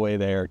trip all the way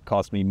there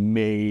cost me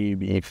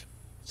maybe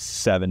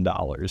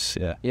 $7.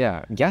 Yeah.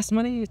 Yeah, gas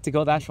money to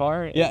go that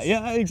far. Is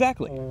Yeah.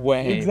 Exactly.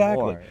 way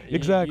Exactly. more.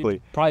 Exactly.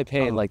 You'd probably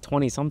pay like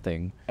 20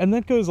 something. And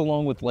that goes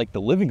along with like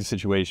the living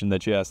situation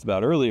that you asked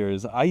about earlier.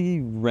 Is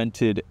I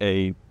rented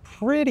a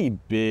pretty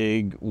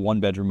big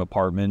 1-bedroom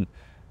apartment.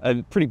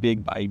 Pretty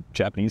big by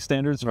Japanese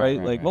standards, right?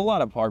 Like a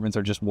lot of apartments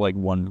are just like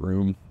one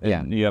room.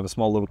 And you have a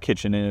small little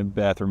kitchen and a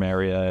bathroom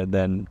area, and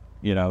then,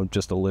 you know,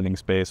 just a living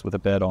space with a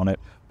bed on it.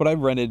 But I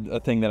rented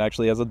a thing that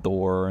actually has a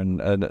door and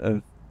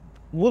a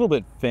little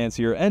bit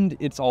fancier, and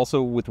it's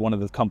also with one of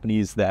the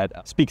companies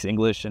that speaks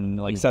English and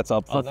like sets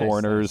up for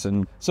foreigners,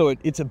 and so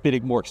it's a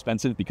bit more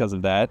expensive because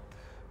of that.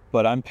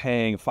 But I'm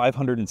paying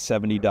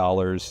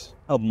 $570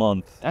 a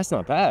month That's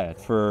not bad.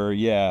 for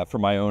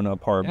my own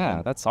apartment.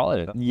 Yeah, that's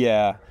solid.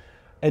 Yeah.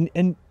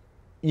 And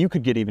you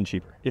could get even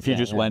cheaper if you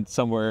just went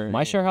somewhere.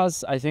 My share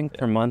house, I think,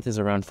 per month is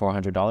around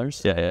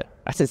 $400. Yeah.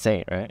 That's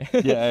insane, right?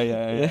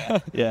 Yeah.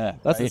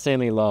 That's right?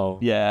 insanely low.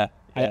 Yeah.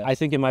 I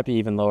think it might be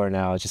even lower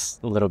now,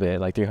 just a little bit,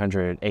 like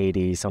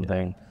 380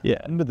 something.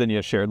 Yeah, but then you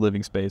have shared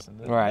living space.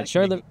 Right.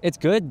 It's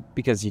good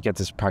because you get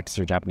to practice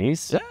your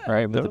Japanese,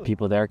 right, with the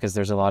people there, because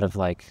there's a lot of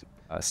like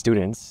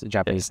students,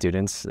 Japanese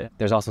students.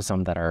 There's also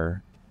some that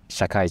are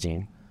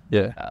shakaijin.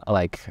 Yeah.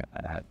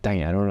 Dang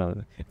it, I don't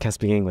know. Can't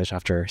speak English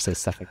after say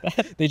stuff like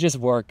that. They just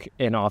work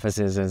in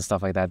offices and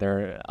stuff like that.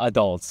 They're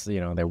adults, you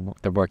know.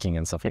 They're working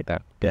and stuff like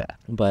that. Yeah.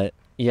 But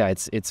yeah,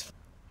 it's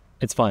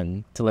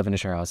fun to live in a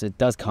share house. It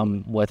does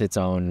come with its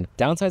own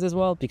downsides as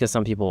well, because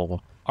some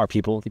people are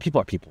people.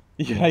 People are people.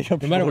 Yeah,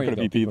 no matter where you going to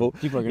go, be people.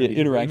 People are going to be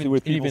Interaction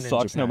with people even in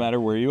sucks no Japan. matter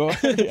where you are.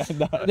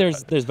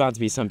 There's bound to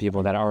be some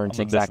people that aren't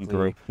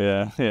exactly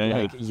Yeah.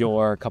 like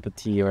your cup of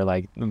tea, or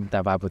like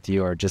that vibe with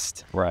you, or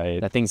just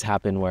Right. that things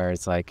happen where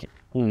it's like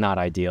not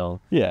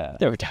ideal. Yeah.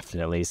 There were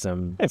definitely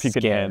some If you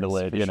could scares, handle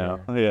it, for you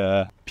know. sure.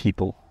 Yeah.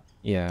 People.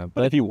 Yeah,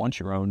 But if you want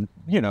your own,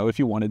 you know, if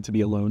you wanted to be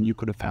alone, you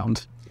could have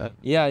found that.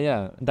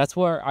 yeah, that's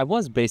where I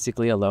was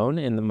basically alone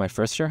in my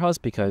first share house,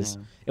 because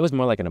it was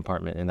more like an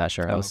apartment in that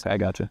share house. Okay, I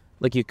gotcha.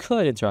 Like you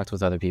could interact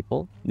with other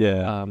people.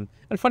 Yeah.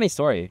 And funny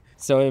story.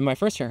 So in my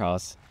first share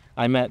house,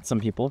 I met some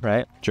people,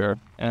 right? Sure.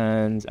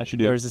 And As you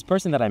do. there was this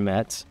person that I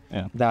met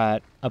Yeah.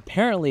 that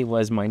apparently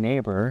was my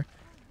neighbor,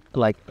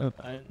 like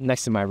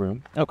next to my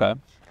room. Okay.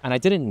 And I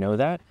didn't know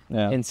that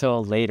Yeah.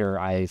 until later.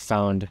 I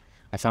found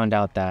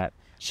out that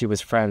she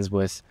was friends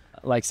with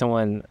like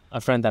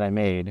a friend that I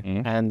made,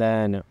 and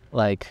then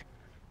like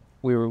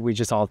we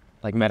just all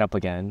like met up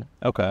again,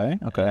 Okay.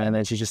 and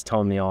then she just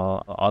told me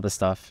all the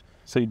stuff.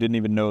 So you didn't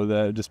even know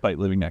that despite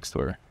living next to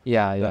her.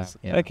 Yeah.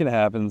 That can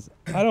happen.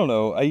 I don't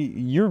know.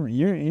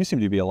 You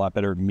seem to be a lot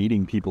better at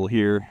meeting people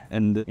here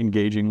and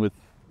engaging with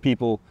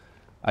people.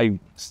 I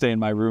stay in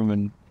my room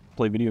and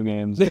play video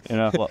games, you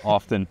know,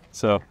 often.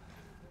 So,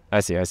 I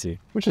see.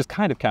 which is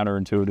kind of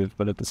counterintuitive,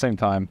 but at the same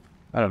time,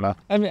 I don't know.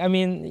 I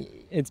mean,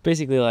 it's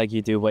basically like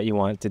you do what you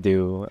want to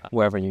do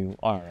wherever you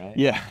are, right?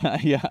 Yeah.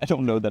 I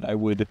don't know that I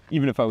would,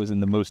 even if I was in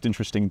the most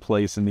interesting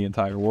place in the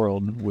entire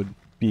world, would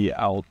be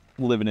out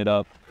living it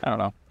up. I don't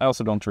know. I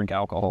also don't drink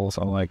alcohol,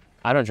 so like.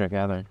 I don't drink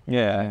either.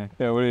 Yeah.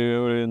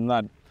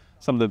 Not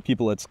some of the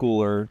people at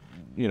school are,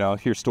 you know,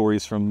 hear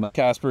stories from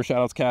Casper. Shout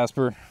out to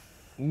Casper.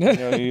 You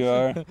know, you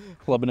are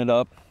clubbing it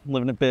up,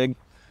 living it big,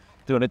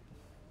 doing it,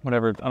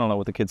 whatever. I don't know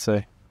what the kids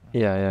say.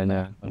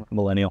 Yeah.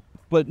 Millennial.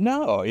 But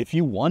no, if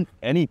you want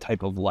any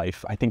type of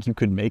life, I think you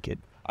could make it.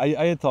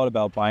 I had thought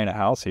about buying a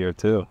house here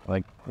too.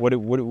 Like, what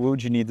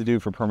would you need to do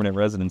for permanent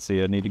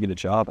residency? I need to get a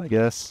job, I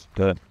guess.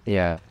 But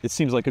Yeah. it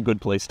seems like a good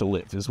place to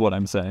live, is what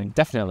I'm saying.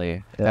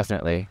 Definitely.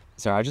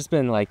 So I've just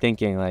been like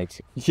thinking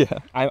like Yeah.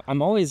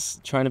 I'm always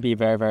trying to be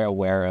very, very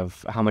aware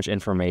of how much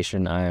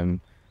information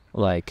I'm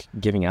like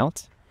giving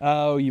out.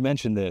 Oh, you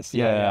mentioned this.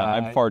 Yeah,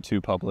 I'm far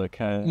too public.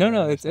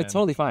 No, it's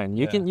totally fine.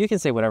 You can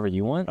say whatever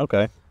you want.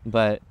 Okay.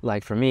 But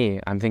like for me,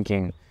 I'm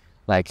thinking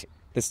like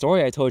the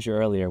story I told you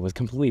earlier was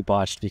completely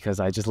botched because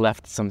I just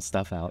left some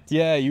stuff out.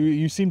 Yeah,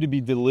 you seem to be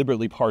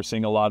deliberately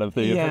parsing a lot of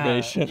the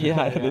information.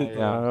 Yeah.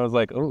 I was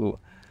like, oh.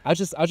 I'll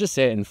just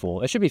say it in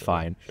full. It should be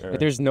fine. Sure. Like,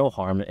 there's no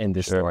harm in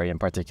this story in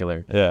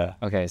particular. Yeah.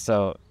 Okay,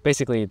 so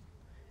basically,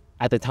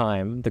 at the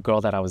time, the girl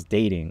that I was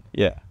dating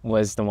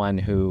was the one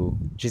who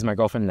she's my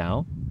girlfriend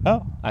now.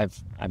 Oh.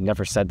 I've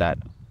never said that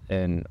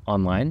in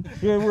online.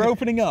 Yeah, we're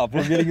opening up.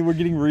 We're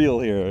getting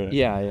real here.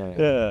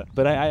 Yeah.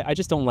 But I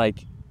just don't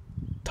like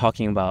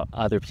talking about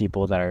other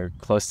people that are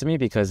close to me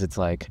because it's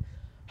like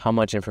how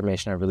much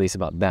information I release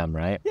about them,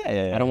 right?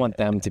 Yeah. I don't want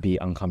them to be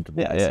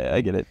uncomfortable. Yeah,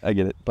 I get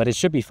it. But it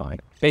should be fine.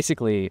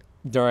 Basically,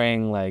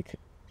 during like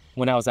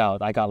when I was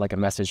out, I got like a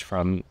message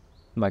from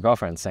my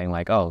girlfriend saying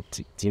like, "Oh,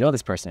 do you know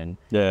this person?"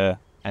 Yeah.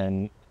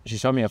 And she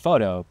showed me a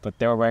photo, but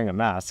they were wearing a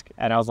mask,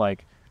 and I was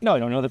like, "No, I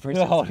don't know the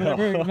person. They're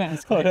wearing a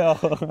mask."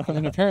 And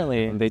then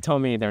apparently they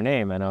told me their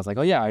name, and I was like,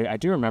 "Oh yeah, I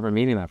do remember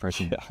meeting that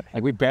person." Yeah.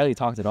 Like we barely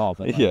talked at all,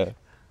 but like,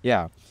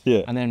 yeah.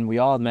 And then we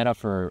all met up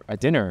for a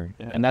dinner,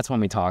 and that's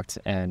when we talked,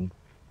 and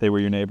they were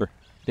your neighbor.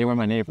 They were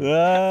my neighbor.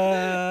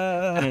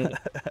 And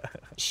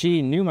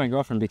she knew my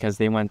girlfriend because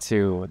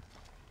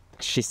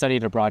she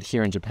studied abroad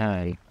here in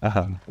Japan,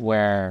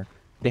 where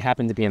they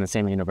happened to be in the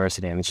same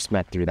university, and they just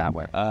met through that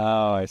way.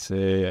 Oh, I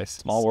see.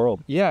 Small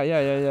world.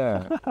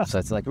 Yeah. So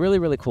it's like really,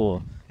 really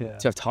cool to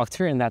have talked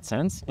to her in that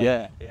sense.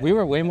 Like, we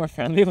were way more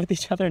friendly with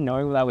each other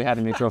knowing that we had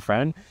a mutual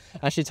friend.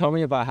 And she told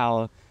me about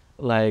how,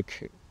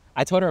 like,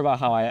 I told her about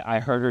how I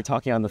heard her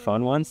talking on the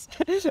phone once.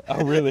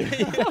 Oh, really?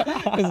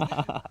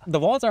 The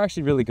walls are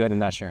actually really good in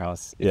that share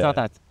house. It's not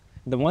that...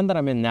 The one that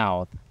I'm in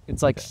now,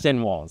 it's like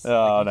thin walls.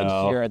 Oh, like you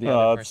can hear the other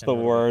oh, it's person the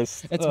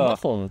worst. It's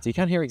muffled. You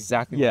can't hear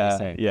exactly what they're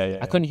saying. Yeah.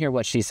 I couldn't hear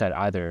what she said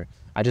either.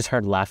 I just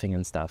heard laughing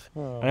and stuff.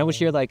 And I would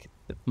hear like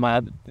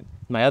my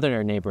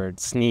other neighbor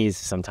sneeze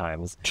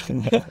sometimes.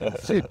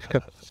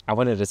 I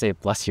wanted to say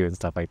bless you and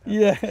stuff like that.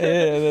 Yeah,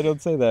 they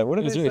don't say that. What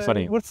do It's they really say?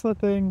 funny. What's the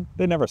thing?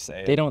 They never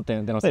say it. They don't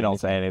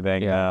say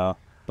anything. Yeah. No.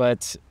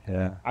 But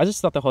I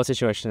just thought the whole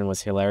situation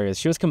was hilarious.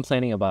 She was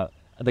complaining about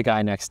the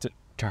guy next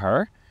to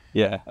her.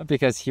 Yeah.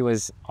 Because he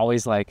was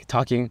always like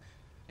talking.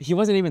 He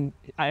wasn't even.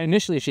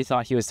 Initially, she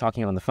thought he was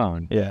talking on the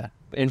phone. Yeah.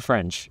 In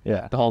French.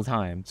 Yeah. The whole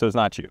time. So it's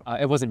not you.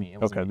 It wasn't me.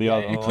 It wasn't me.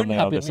 It couldn't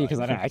have been me because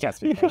I can't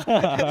speak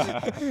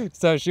French.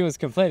 So she was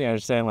complaining. I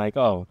was saying like,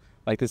 oh,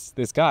 like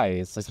this guy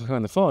is like talking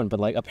on the phone, but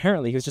like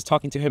apparently he was just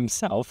talking to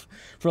himself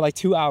for like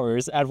 2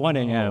 hours at 1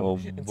 a.m. Oh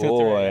until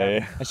 3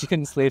 a.m. And she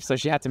couldn't sleep, so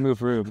she had to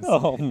move rooms.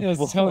 Oh, it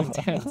was so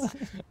intense.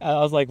 I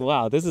was like,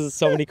 wow, this is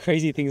so many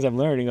crazy things I'm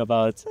learning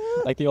about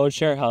like the old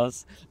share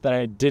house that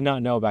I did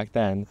not know back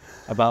then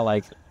about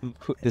like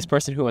this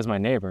person who was my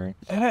neighbor.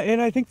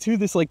 And I think too,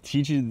 this like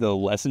teaches the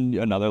lesson.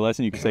 Another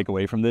lesson you can take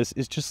away from this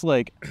is just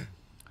like,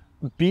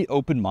 be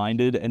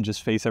open-minded and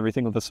just face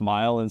everything with a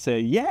smile and say,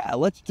 yeah,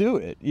 let's do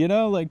it. You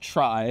know, like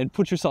try and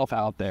put yourself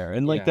out there.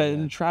 And like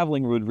and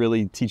traveling would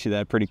really teach you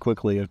that pretty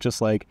quickly of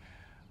just like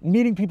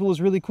meeting people is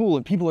really cool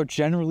and people are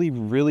generally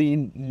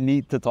really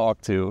neat to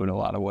talk to in a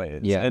lot of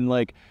ways. Yeah. And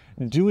like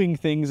doing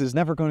things is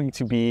never going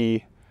to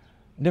be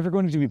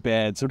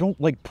bad. So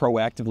don't like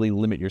proactively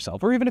limit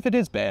yourself. Or even if it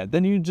is bad,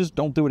 then you just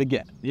don't do it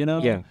again. You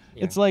know? Yeah.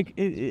 It's like,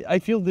 I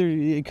feel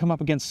you come up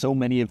against so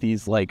many of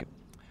these like,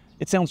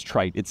 it sounds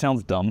trite, it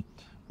sounds dumb,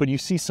 but you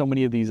see so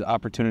many of these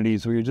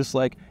opportunities where you're just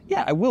like,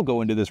 yeah, I will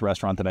go into this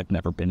restaurant that I've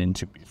never been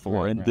into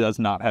before and does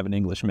not have an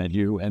English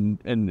menu and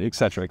et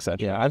cetera, et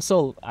cetera. Yeah,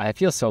 I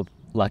feel so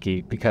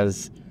lucky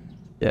because,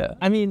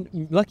 I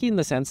mean, lucky in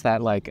the sense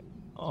that like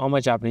all my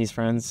Japanese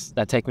friends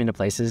that take me to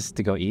places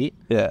to go eat,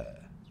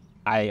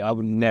 I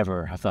would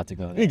never have thought to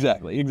go there.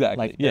 Exactly.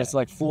 Like there's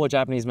like full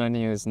Japanese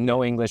menus,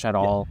 no English at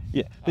all.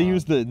 Yeah. They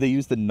use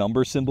the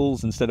number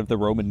symbols instead of the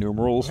Roman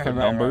numerals for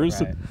numbers.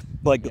 Right.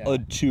 Like a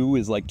 2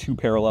 is like 2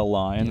 parallel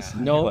lines.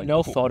 Yeah.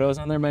 No photos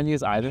on their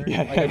menus either.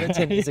 Like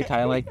everything is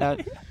kind of like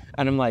that.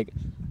 And I'm like,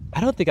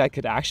 I don't think I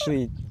could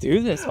actually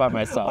do this by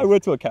myself. I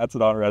went to a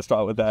Katsudan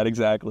restaurant with that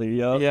exactly.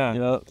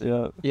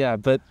 Yeah,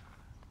 but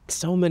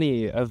so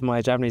many of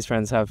my Japanese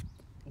friends have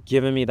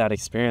given me that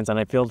experience and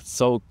I feel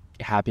so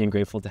happy and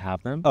grateful to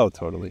have them. Oh,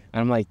 totally.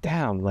 And I'm like,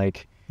 damn,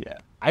 like,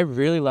 I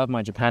really love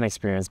my Japan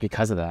experience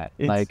because of that.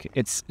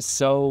 It's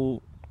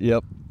so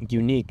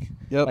unique.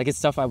 Like, it's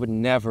stuff I would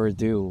never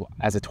do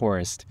as a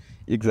tourist.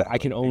 Exactly. I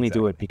can only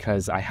do it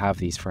because I have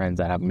these friends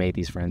that have made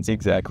these friends.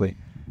 Exactly.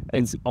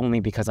 It's only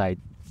because I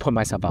put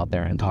myself out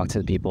there and talk to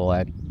the people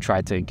and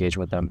try to engage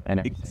with them.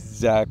 And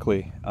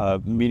exactly.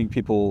 Meeting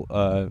people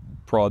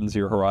broadens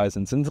your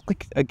horizons. And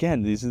like,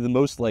 again, these are the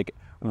most like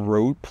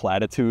rote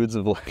platitudes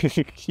of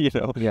like, you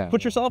know,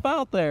 put yourself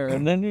out there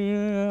and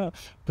then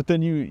but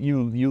then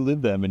you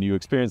live them and you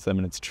experience them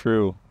and it's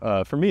true.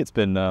 For me it's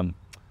been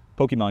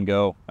Pokemon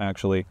Go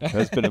actually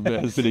has been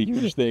a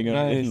huge thing.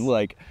 Nice. And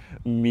like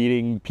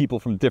meeting people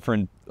from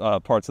different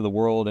parts of the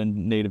world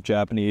and native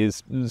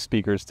Japanese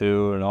speakers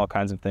too and all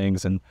kinds of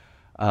things and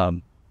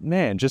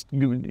man, just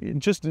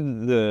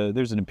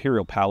there's an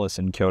imperial palace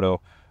in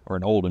Kyoto, or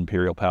an old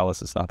imperial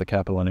palace. It's not the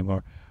capital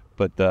anymore,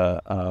 but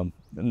the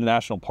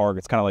national park.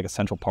 It's kind of like a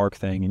Central Park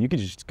thing, and you can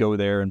just go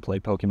there and play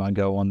Pokemon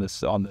Go on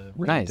the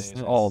Nice.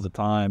 all the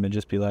time, and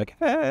just be like,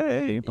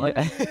 hey.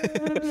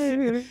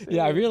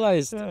 Yeah, I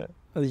realized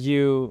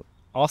you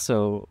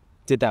also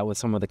did that with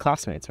some of the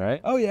classmates,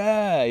 right? Oh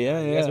yeah.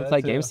 You guys would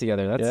play games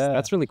together.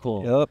 That's really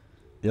cool.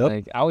 Yep.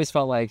 Like I always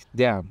felt like,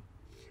 damn,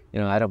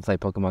 I don't play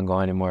Pokemon Go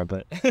anymore,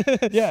 but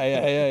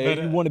yeah.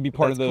 You want to be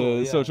part of the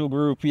cool, social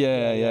group.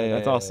 Yeah.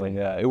 That's awesome.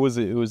 Yeah, it was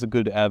a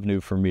good avenue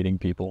for meeting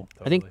people.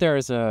 I think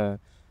there's an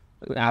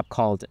app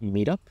called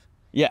Meetup.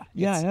 Yeah,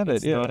 I have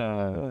it.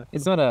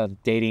 It's not a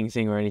dating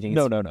thing or anything.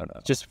 No.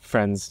 Just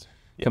friends,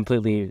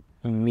 completely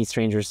meet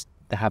strangers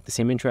that have the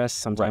same interests.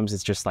 Sometimes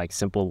it's just like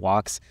simple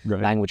walks,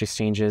 language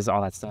exchanges,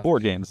 all that stuff.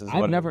 Board games.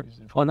 I've never.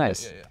 Oh,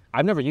 nice. Yeah.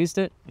 I've never used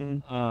it.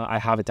 I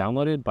have it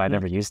downloaded, but I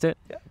never used it.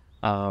 Yeah.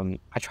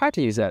 I tried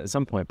to use that at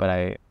some point,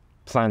 but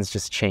plans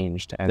just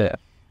changed, and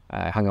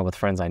I hung out with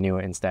friends I knew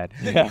instead.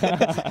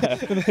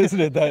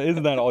 Isn't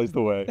that always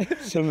the way?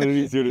 Something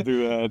easier to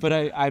do that. But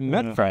I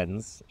met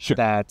friends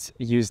that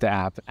used the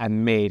app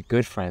and made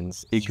good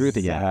friends.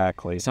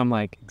 Exactly. So I'm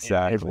like,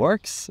 it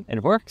works.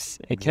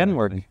 It can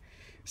work.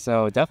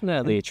 So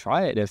definitely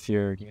try it if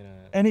you're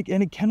and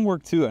it can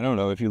work too. I don't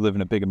know if you live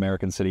in a big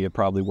American city, it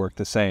probably worked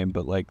the same.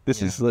 But like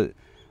this is, I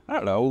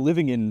don't know,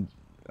 living in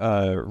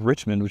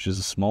Richmond, which is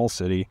a small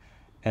city,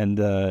 and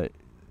a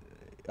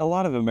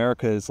lot of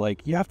America is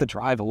like you have to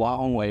drive a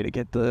long way to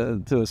get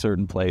to a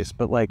certain place.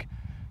 But like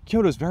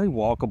Kyoto's very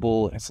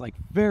walkable, and it's like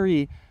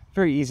very,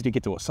 very easy to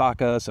get to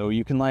Osaka, so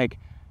you can like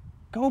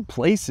go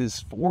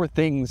places for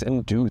things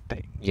and do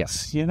things.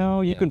 Yes. You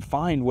can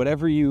find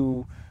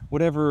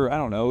whatever, I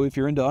don't know, if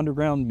you're into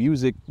underground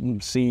music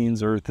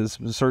scenes or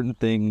certain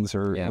things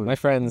or... Yeah, my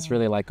friends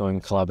really like going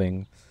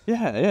clubbing.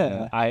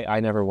 Yeah. I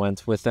never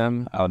went with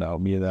them. Oh, no,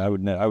 me either. I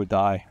would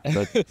die.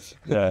 But,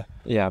 yeah.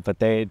 Yeah, but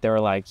they were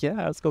like,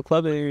 yeah, let's go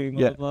clubbing,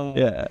 blah, blah,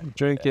 blah,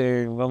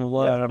 drinking, blah, blah,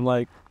 blah. Yeah. And I'm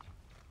like,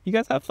 you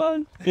guys have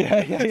fun?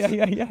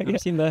 Yeah. I've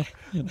seen that.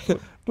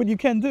 But you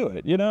can do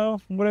it,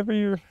 whatever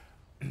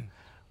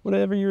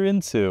you're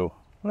into.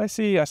 What I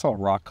saw a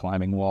rock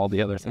climbing wall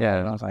the other time. Yeah.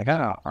 And I was like,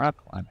 rock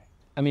climbing.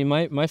 I mean,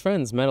 my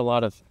friends met a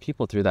lot of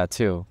people through that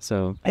too.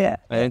 So I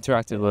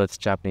interacted with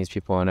Japanese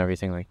people and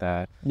everything like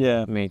that.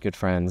 Yeah. Made good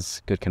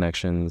friends, good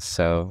connections.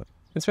 So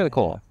it's really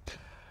cool.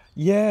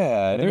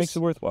 Yeah, and it makes it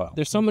worthwhile.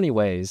 There's so many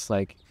ways,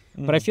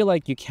 but I feel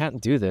like you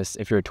can't do this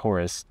if you're a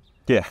tourist.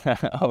 Yeah.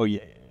 Oh,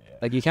 yeah.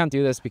 Like you can't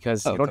do this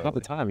because you don't have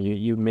the time.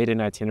 You made an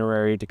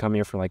itinerary to come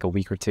here for like a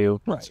week or two.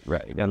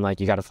 Right. And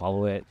like you got to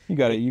follow it. You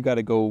got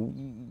to go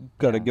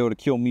to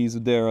kill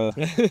Mizudera,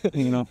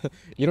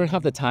 You don't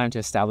have the time to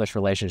establish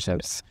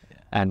relationships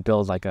and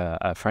build like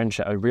a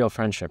friendship, a real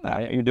friendship.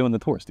 Right? You're doing the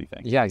touristy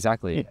thing. Yeah,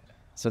 exactly. Yeah.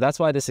 So that's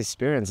why this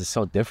experience is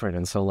so different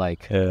and so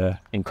like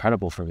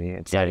incredible for me.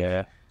 It's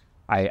I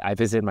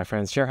visit my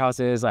friends' share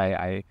houses.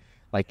 I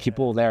like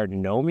people there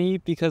know me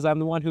because I'm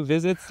the one who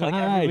visits like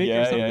every week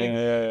or something.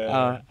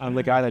 I'm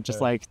the guy that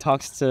just like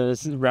talks to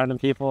random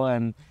people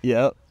and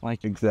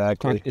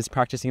is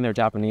practicing their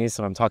Japanese.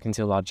 So I'm talking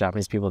to a lot of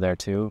Japanese people there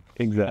too.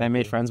 Exactly. And I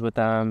made friends with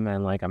them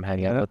and like I'm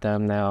hanging out with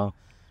them now.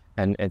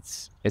 And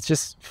it's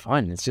just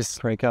fun. It's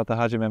just break out the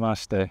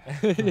hajimemashite.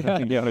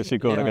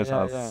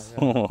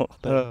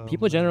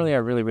 People generally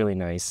are really, really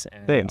nice.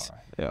 And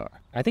they are.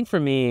 I think for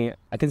me,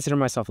 I consider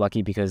myself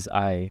lucky because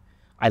I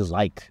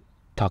like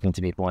talking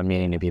to people and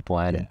meeting new people,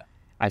 and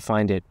I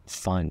find it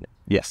fun.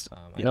 Yes.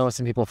 I know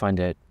some people find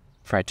it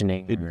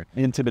frightening or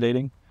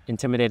intimidating,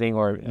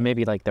 or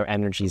maybe like their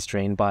energy is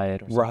drained by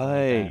it.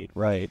 Or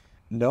right.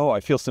 No,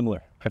 I feel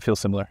similar.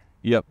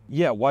 Yep.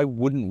 Yeah. Why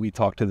wouldn't we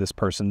talk to this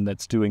person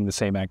that's doing the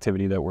same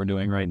activity that we're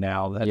doing right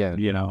now?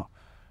 That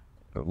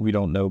we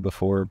don't know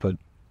before, but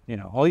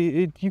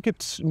you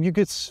get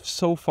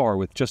so far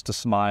with just a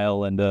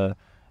smile and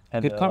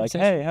good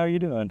conversation. Like, hey, how are you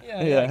doing?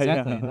 Yeah,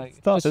 exactly. Yeah. Like,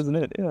 it's tough, isn't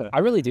it? Yeah. I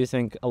really do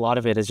think a lot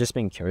of it is just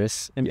being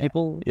curious in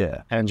people.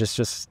 Yeah. And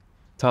just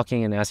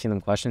talking and asking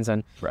them questions.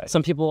 And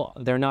some people,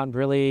 they're not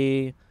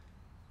really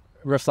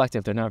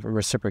reflective. They're not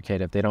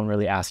reciprocative. They don't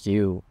really ask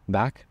you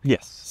back.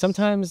 Yes.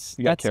 Sometimes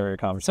you got to carry a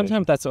conversation.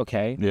 Sometimes that's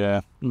okay.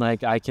 Yeah.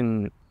 Like I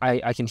can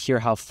hear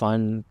how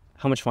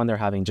much fun they're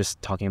having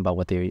just talking about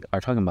what they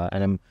are talking about,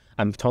 and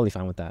I'm totally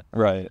fine with that.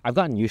 Right. I've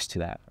gotten used to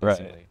that.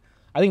 Basically. Right.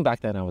 I think back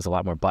then I was a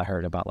lot more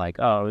butthurt about like,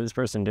 oh, this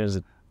person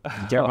doesn't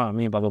care about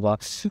me, blah blah blah.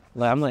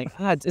 Like, I'm like,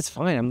 it's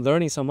fine. I'm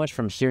learning so much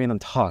from hearing them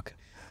talk.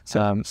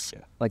 So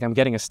like I'm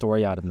getting a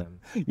story out of them.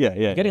 Yeah.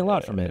 I'm getting a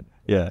lot from it.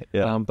 Yeah.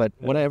 But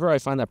whenever I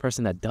find that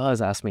person that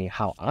does ask me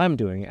how I'm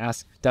doing,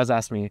 does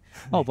ask me,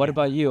 oh, what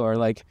about you? Or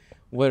like,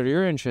 what are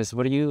your interests?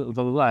 What are you,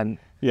 blah, blah, blah. And,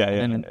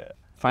 and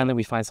finally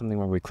we find something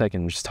where we click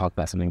and just talk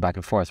about something back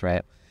and forth,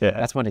 right? Yeah.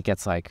 That's when it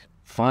gets like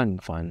fun.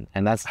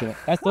 And those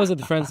are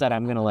the friends that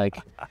I'm going to like,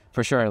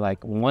 for sure,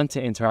 like want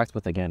to interact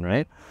with again,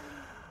 right?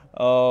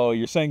 Oh,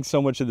 you're saying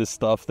so much of this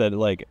stuff that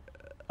like,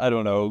 I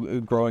don't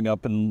know, growing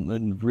up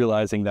and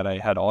realizing that I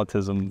had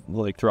autism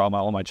like throughout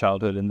all my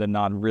childhood, and then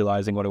not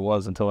realizing what it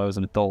was until I was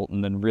an adult,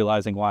 and then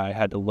realizing why I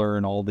had to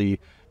learn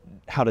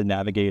how to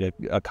navigate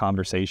a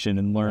conversation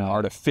and learn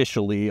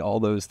artificially all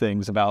those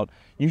things about,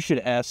 you should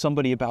ask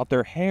somebody about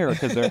their hair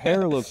because their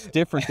hair looks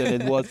different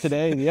than it was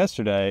today and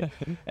yesterday,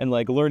 and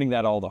like learning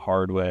that all the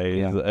hard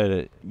way.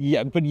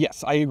 But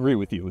yes, I agree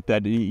with you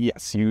that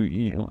yes,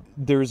 you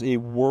there's a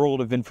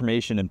world of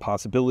information and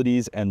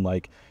possibilities, and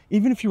like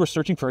even if you were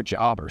searching for a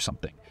job or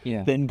something,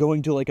 then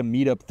going to like a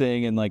meetup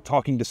thing and like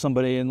talking to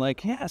somebody and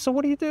like, so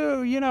what do you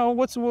do,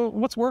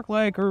 what's work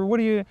like, or what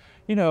do you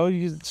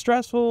you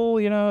stressful,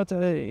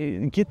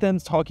 to get them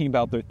talking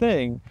about their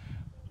thing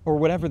or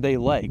whatever they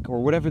like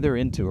or whatever they're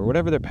into or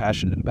whatever they're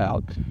passionate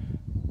about.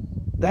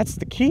 That's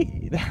the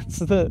key. That's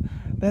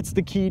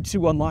the key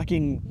to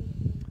unlocking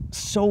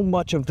so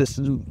much of this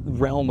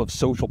realm of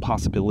social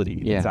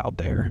possibility that's out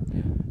there.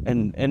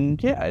 And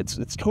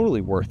it's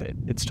totally worth it.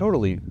 It's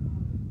totally.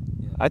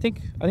 I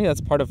think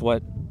that's part of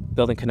what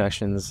building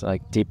connections,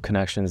 like deep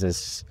connections,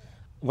 is.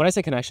 When I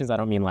say connections, I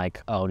don't mean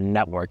like,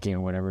 networking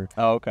or whatever.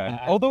 Oh, okay.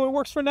 Although it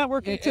works for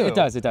networking too. It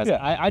does. Yeah.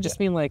 I just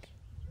mean like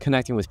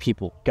connecting with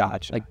people.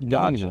 Gotcha. Like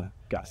gotcha.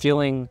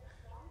 Feeling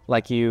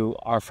like you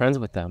are friends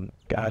with them.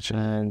 Gotcha.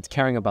 And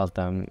caring about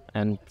them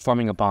and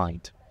forming a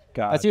bond.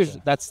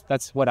 Gotcha.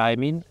 That's what I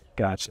mean.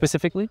 Gotcha.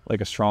 Specifically.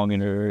 Like a strong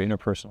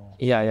interpersonal.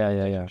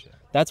 Yeah.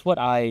 That's what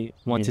I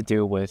want to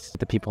do with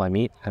the people I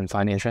meet and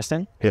find interest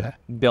in. Yeah.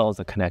 Build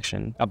a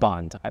connection, a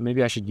bond.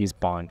 Maybe I should use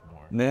bond.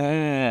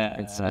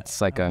 Yeah.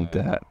 That's like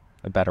a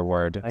better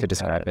word to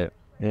describe it.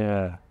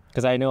 Yeah.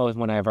 Because I know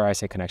whenever I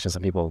say connection,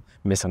 some people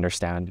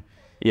misunderstand.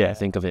 I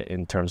think of it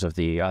in terms of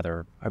the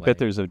other. I bet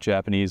there's a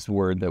Japanese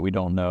word that we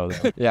don't know.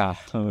 That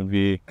would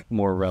be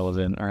more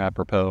relevant or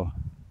apropos.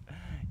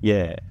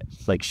 Yeah.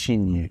 Like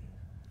shinyu.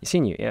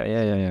 Shinyu.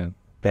 Yeah.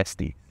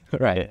 Bestie.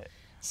 Right. Yeah.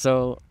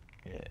 So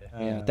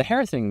the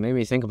hair thing made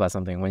me think about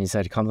something when you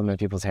said compliment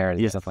people's hair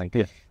and stuff like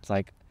it's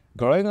like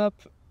growing up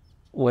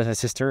with a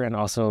sister and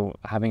also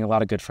having a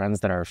lot of good friends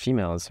that are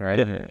females,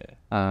 right?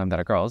 That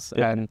are girls.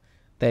 And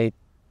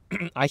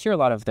I hear a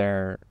lot of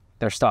their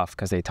stuff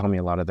because they tell me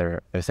a lot of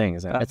their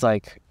things. And it's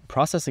like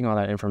processing all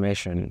that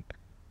information,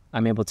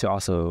 I'm able to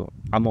also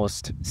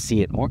almost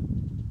see it more.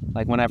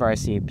 Like whenever I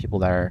see people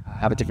that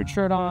have a different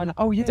shirt on,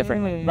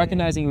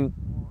 recognizing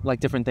like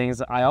different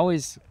things, I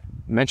always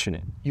mention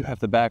it. You have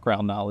the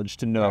background knowledge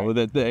to know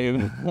that they.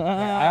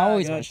 I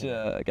always mention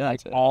it,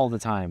 like, all the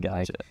time.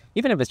 Like,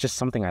 even if it's just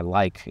something I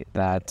like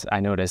that I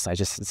notice, I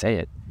just say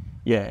it.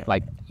 Yeah.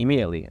 Like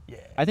immediately. Yeah.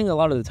 I think a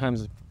lot of the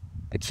times,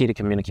 the key to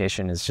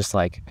communication is just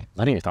like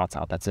letting your thoughts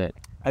out. That's it.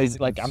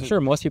 I'm sure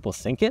most people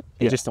think it.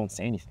 They just don't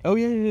say anything. Oh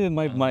yeah.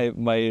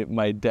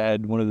 My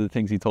dad. One of the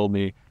things he told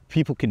me,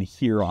 people can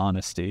hear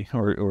honesty,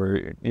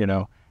 or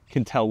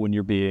can tell when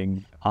you're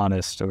being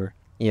honest, or.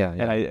 Yeah.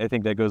 And I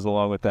think that goes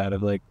along with that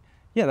of like.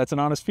 Yeah, that's an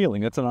honest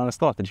feeling. That's an honest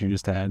thought that you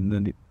just had. And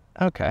then,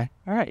 okay,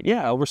 all right,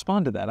 yeah, I'll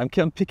respond to that. I'm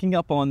picking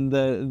up on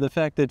the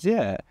fact that,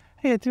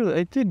 hey, I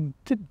did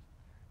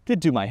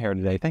do my hair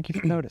today. Thank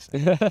you for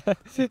noticing.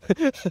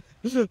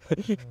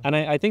 And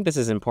I think this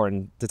is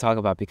important to talk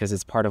about because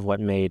it's part of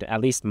what made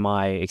at least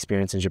my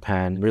experience in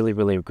Japan really,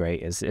 really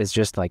great. Is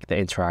just like the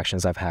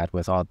interactions I've had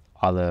with all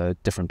the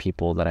different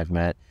people that I've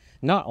met.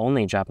 Not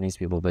only Japanese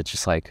people, but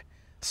just like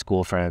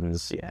school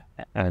friends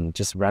and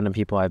just random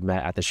people I've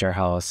met at the share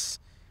house.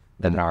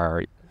 That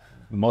are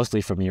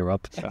mostly from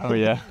Europe. Oh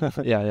yeah.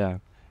 Yeah.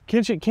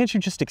 Can't you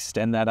just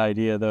extend that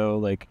idea though?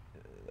 Like,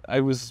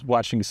 I was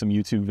watching some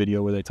YouTube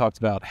video where they talked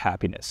about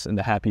happiness and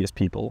the happiest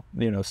people,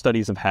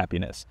 studies of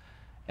happiness.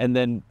 And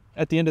then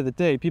at the end of the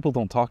day, people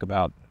don't talk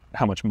about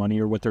how much money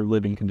or what their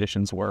living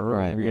conditions were,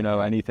 or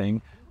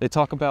anything. They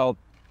talk about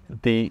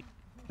the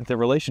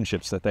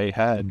relationships that they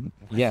had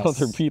with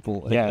other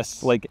people.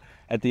 Yes. Like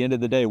at the end of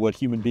the day, what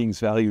human beings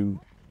value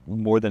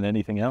more than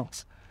anything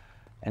else.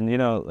 And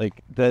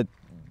like that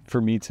for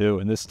me too,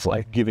 and this is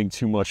like giving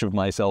too much of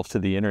myself to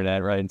the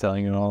internet, right? And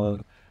telling you all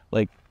of,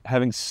 like,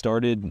 having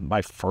started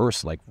my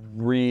first like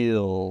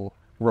real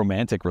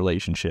romantic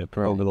relationship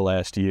over the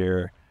last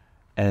year,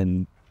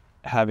 and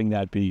having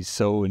that be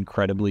so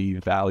incredibly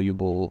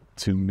valuable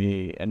to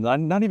me, and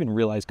not even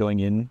realize going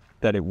in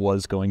that it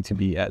was going to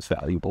be as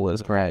valuable as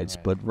it was,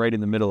 but right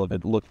in the middle of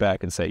it, look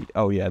back and say,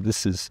 oh yeah,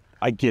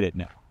 I get it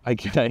now.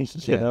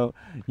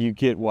 You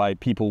get why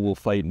people will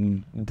fight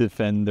and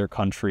defend their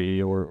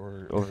country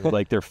or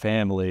like their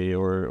family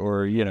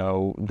or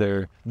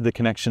the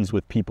connections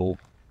with people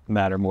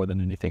matter more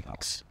than anything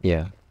else.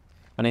 Yeah.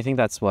 And I think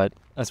that's what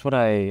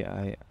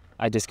I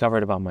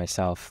discovered about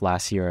myself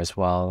last year as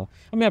well.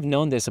 I mean, I've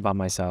known this about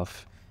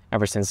myself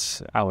ever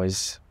since I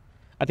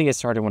think it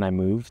started when I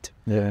moved.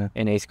 Yeah.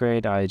 In 8th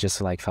grade, I just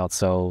like felt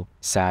so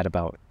sad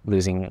about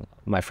losing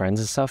my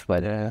friends and stuff,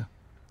 but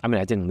I mean,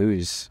 I didn't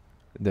lose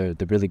the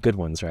really good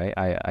ones, right?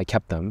 I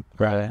kept them.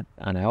 Right.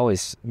 And I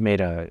always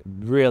made a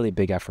really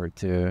big effort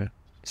to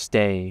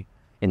stay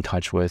in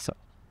touch with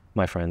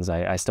my friends.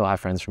 I still have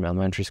friends from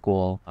elementary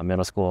school,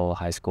 middle school,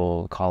 high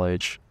school,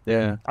 college.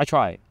 Yeah. I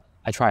try.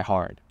 I try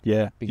hard.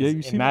 Yeah. Because You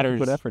it seem matters.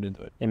 to put effort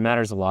into it. It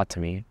matters a lot to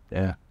me.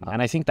 Yeah.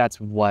 And I think that's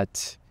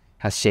what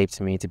has shaped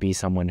me to be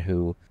someone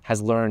who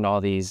has learned all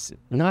these,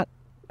 I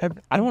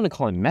don't want to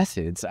call it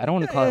methods. I don't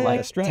want to call it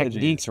like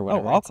techniques or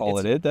whatever. Oh, I'll call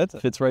it. That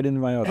fits right into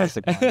my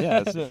autistic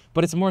mind. Yeah.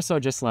 But it's more so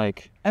just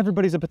like,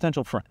 Everybody's a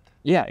potential friend.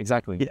 yeah,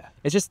 exactly. Yeah.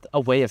 It's just a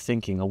way of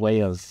thinking, a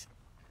way of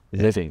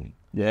living.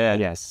 Yeah.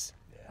 Yes.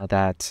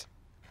 That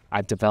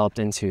I've developed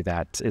into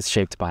that is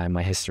shaped by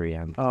my history.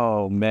 And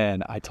Oh,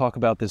 man. I talk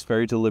about this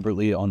very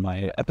deliberately on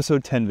my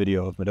episode 10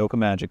 video of Madoka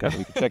Magica.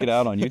 You can check it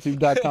out on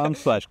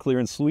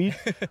youtube.com/clearandsweet.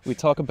 We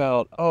talk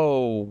about,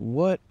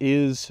 what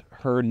is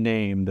her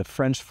name? The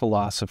French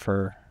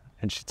philosopher.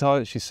 And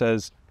she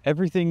says,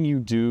 everything you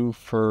do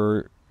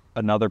for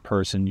another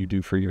person, you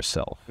do for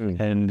yourself.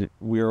 And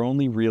we are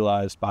only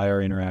realized by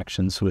our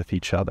interactions with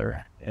each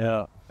other.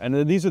 Yeah.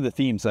 And these are the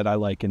themes that I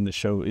like in the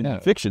show, in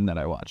fiction that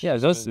I watch. yeah,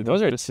 those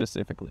are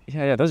specifically.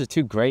 yeah, those are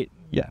two great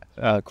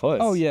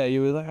quotes. Oh yeah,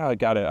 you were like, I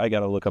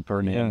gotta look up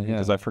her name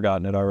because I've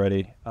forgotten it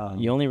already.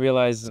 You only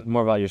realize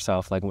more about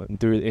yourself like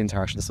through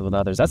interactions with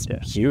others. That's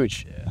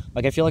huge. Yeah.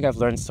 Like I feel like I've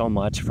learned so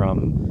much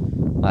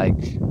from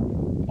like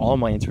all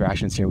my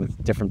interactions here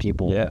with different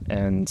people. Yeah.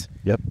 And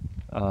Yep.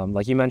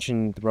 like you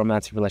mentioned, the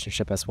romantic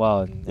relationship as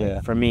well.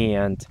 And for me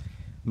and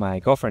my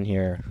girlfriend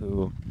here,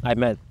 who I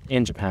met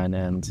in Japan,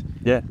 and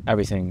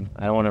everything.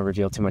 I don't want to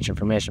reveal too much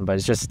information, but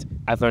it's just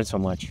I've learned so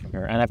much from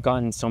her, and I've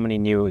gotten so many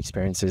new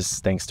experiences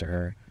thanks to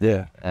her.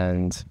 Yeah.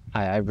 And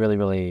I really,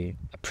 really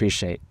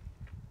appreciate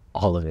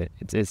all of it.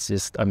 It's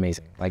just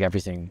amazing. Like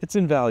everything. It's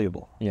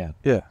invaluable. Yeah.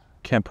 Yeah.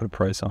 Can't put a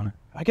price on it.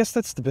 I guess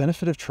that's the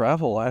benefit of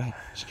travel.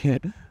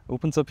 It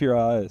opens up your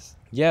eyes.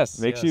 Yes.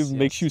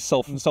 Makes you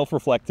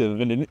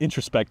self-reflective and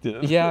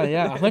introspective.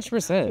 Yeah,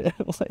 100%.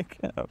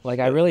 Like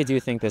I really do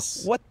think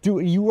this. What do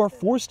you are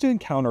forced to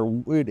encounter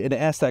and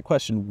ask that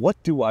question?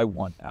 What do I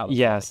want out of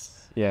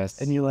Yes.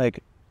 And you're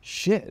like,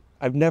 shit.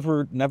 I've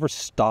never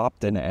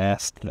stopped and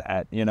asked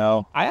that. You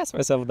know. I ask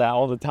myself that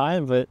all the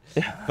time, but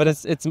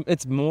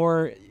it's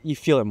more. You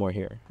feel it more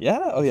here. Yeah.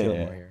 Oh You yeah. feel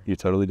it more here. You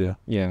totally do.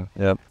 Yeah.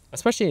 Yep.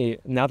 Especially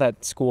now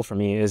that school for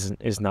me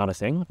is not a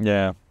thing.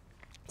 Yeah.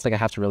 It's like I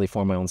have to really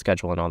form my own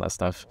schedule and all that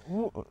stuff.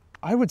 Well,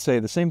 I would say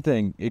the same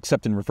thing,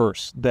 except in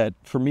reverse. That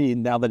for me,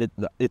 now that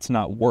it's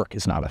not work,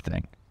 is not a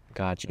thing.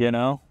 Gotcha. You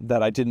know,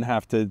 that I didn't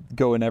have to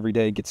go in every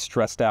day and get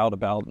stressed out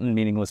about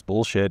meaningless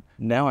bullshit.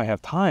 Now I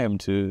have time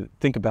to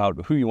think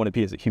about who you want to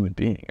be as a human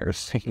being, or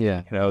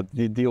Yeah. you know,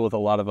 you deal with a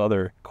lot of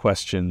other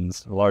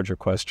questions, larger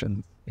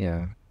questions.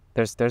 Yeah.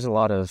 There's a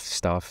lot of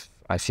stuff.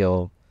 I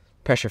feel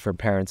pressure for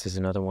parents is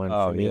another one.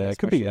 Oh for me, yeah, it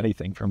could be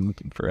especially.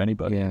 anything for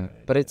anybody. Yeah.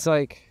 But it's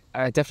like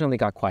I definitely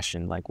got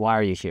questioned, like, why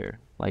are you here?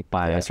 Like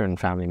by certain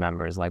family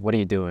members, like, what are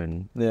you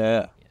doing?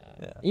 Yeah.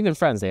 Even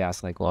friends, they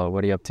ask like, well,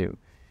 what are you up to?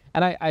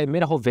 And I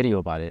made a whole video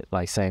about it,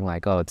 like saying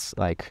like, oh, it's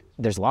like,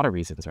 there's a lot of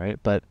reasons, right?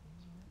 But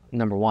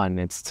number one,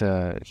 it's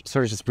to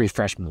sort of just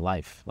refresh my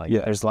life. Like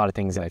there's a lot of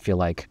things that I feel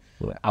like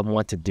I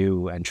want to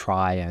do and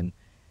try, and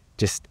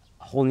just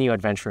a whole new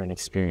adventure and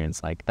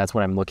experience. Like that's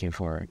what I'm looking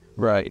for.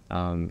 Right.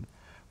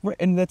 Right,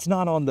 and that's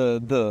not on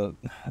the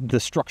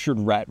structured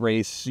rat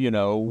race, you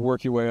know,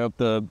 work your way up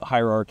the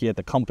hierarchy at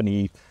the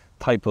company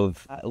type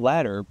of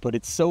ladder, but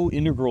it's so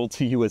integral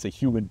to you as a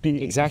human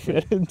being.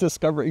 Exactly. And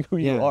discovering who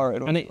you are.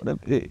 And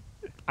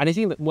I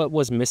think that what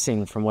was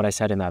missing from what I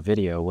said in that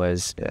video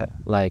was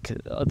like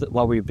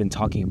what we've been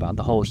talking about,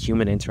 the whole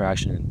human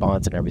interaction and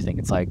bonds and everything.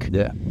 It's like,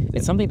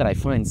 it's something that I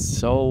find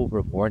so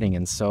rewarding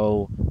and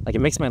so, like, it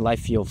makes my life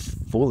feel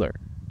fuller.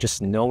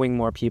 Just knowing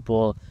more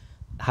people,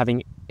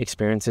 having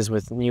experiences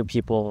with new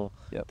people,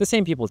 the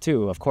same people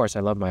too. Of course,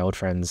 I love my old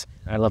friends.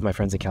 I love my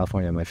friends in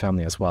California and my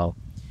family as well.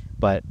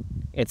 But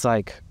it's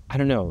like, I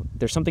don't know,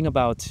 there's something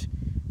about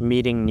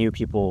meeting new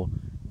people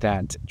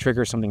that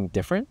triggers something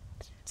different.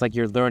 It's like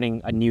you're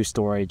learning a new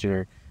story,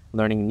 you're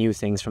learning new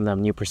things from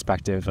them, new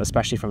perspective,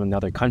 especially from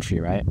another country,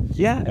 right?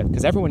 Yeah.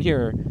 Because everyone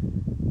here,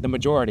 the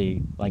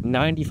majority, like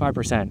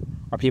 95%,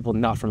 are people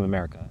not from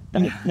America.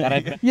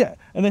 Yeah,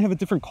 and they have a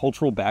different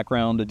cultural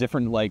background, a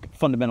different like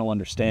fundamental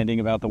understanding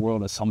about the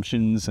world,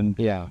 assumptions, and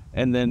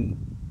and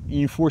then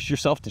you force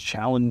yourself to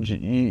challenge.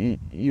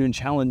 You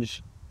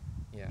challenge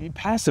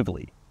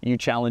passively. You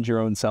challenge your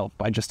own self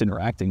by just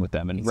interacting with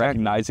them and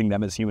recognizing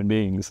them as human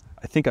beings.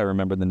 I think I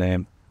remember the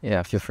name.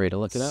 Yeah, feel free to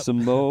look it up.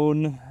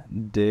 Simone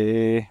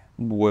de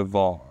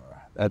Beauvoir.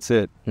 That's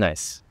it.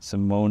 Nice.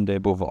 Simone de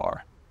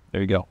Beauvoir.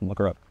 There you go. Look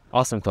her up.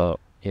 Awesome quote.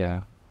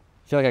 Yeah.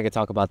 I feel like I could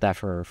talk about that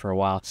for a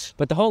while.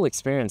 But the whole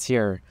experience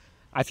here,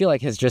 I feel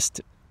like has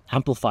just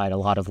amplified a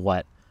lot of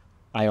what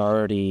I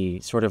already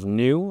sort of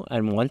knew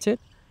and wanted,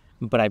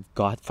 but I've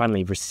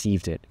finally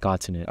received it,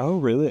 gotten it. Oh,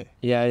 really?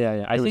 Yeah.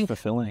 It was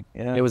fulfilling.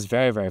 Yeah. It was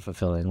very, very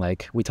fulfilling.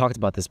 Like, we talked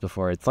about this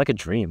before. It's like a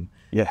dream.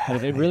 Yeah.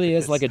 It really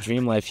is like a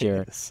dream life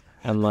here.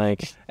 And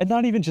like... And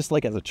not even just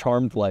like as a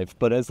charmed life,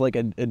 but as like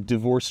a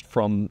divorced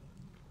from...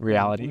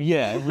 reality.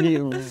 Yeah,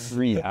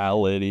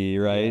 reality,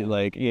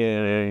 right?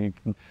 Yeah.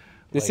 Like,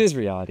 Like, is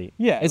reality.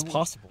 Yeah, it's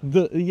possible.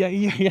 Yeah.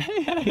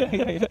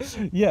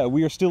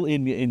 We are still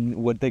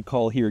in what they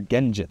call here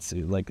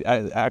genjutsu, like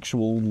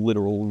actual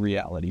literal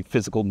reality,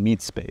 physical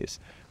meat space,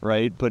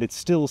 right? But it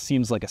still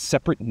seems like a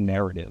separate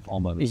narrative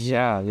almost.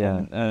 Yeah.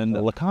 And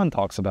Lacan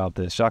talks about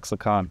this, Jacques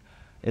Lacan,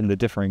 in the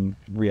differing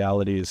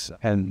realities,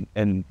 and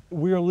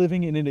we are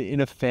living in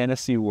a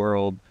fantasy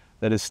world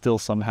that is still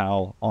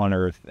somehow on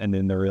Earth and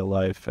in the real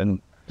life,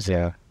 and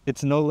Yeah.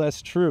 it's no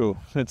less true.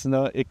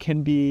 It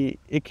can be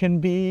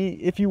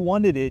if you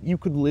wanted it, you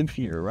could live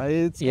here,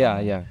 right?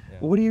 Yeah.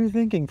 What are you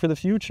thinking for the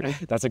future?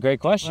 That's a great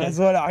question. That's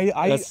what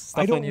I That's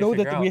stuff I don't need to know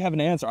figure that we out. have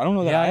an answer. I don't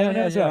know that Yeah, I have yeah, an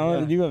yeah, answer. yeah, I don't know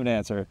yeah. that you have an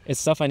answer. It's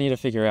stuff I need to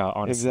figure out,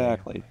 honestly.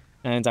 Exactly.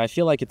 And I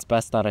feel like it's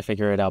best that I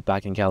figure it out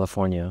back in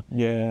California,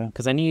 Yeah.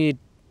 because I need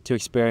to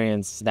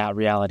experience that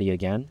reality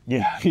again.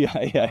 Yeah.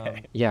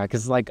 Yeah,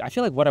 because like I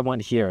feel like what I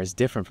want here is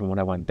different from what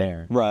I want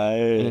there.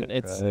 Right. And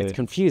it's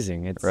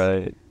confusing. It's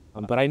right.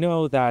 But I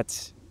know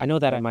that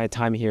my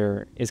time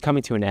here is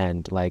coming to an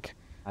end. Like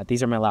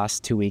these are my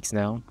last 2 weeks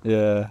now.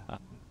 Yeah.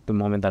 The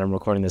moment that I'm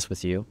recording this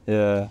with you,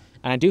 Yeah.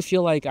 and I do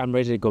feel like I'm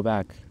ready to go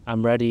back.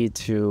 I'm ready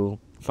to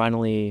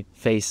finally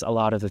face a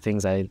lot of the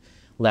things I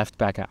left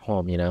back at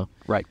home. You know.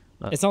 Right.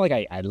 It's not like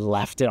I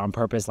left it on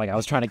purpose, like I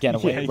was trying to get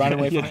away, run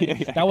away from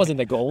it. That wasn't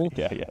the goal.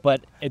 Yeah.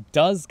 But it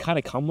does kind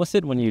of come with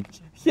it when you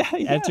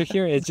enter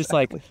here. It's just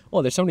like,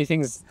 oh, there's so many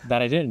things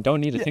that I don't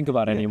need to think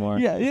about anymore.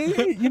 Yeah.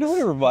 You know what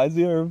it reminds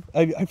me of?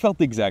 I felt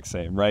the exact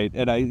same, right?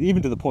 And I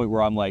even to the point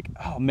where I'm like,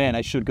 oh man,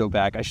 I should go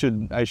back. I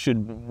should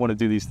want to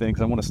do these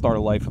things. I want to start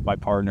a life with my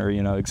partner,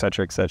 you know, et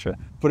cetera, et cetera.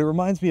 But it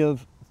reminds me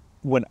of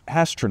when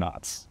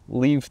astronauts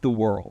leave the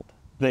world.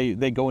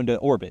 They go into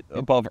orbit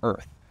above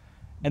Earth.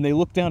 And they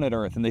look down at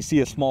Earth and they see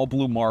a small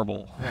blue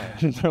marble.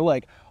 And they're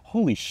like,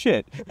 holy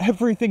shit,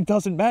 everything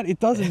doesn't matter. It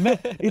doesn't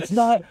matter. It's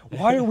not,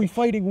 why are we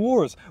fighting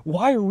wars?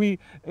 Why are we,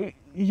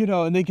 you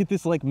know, and they get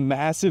this like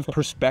massive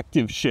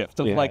perspective shift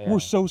of we're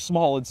so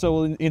small and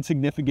so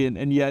insignificant,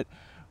 and yet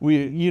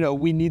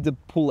we need to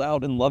pull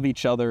out and love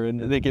each other,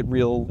 and they get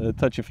real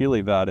touchy-feely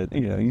about it.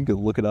 You know, you can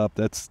look it up.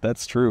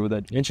 That's true.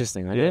 That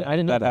Interesting. I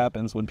didn't know that.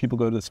 Happens when people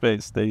go to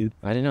space. I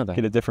didn't know that.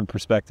 Get a different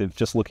perspective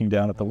just looking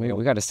down at the world.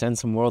 We got to send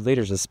some world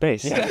leaders to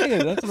space.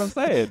 Yeah, that's what I'm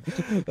saying.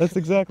 That's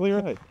exactly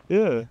right.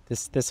 Yeah.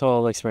 This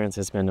whole experience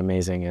has been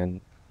amazing,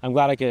 and I'm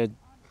glad I could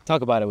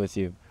talk about it with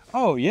you.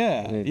 Oh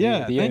yeah,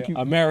 The thank you.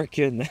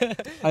 American.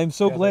 I'm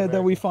so glad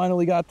that we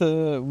finally got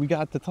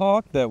to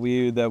talk. That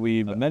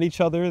we met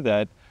each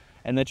other.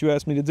 And that you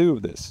asked me to do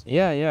this.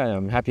 Yeah.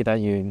 I'm happy that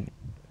you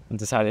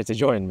decided to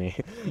join me.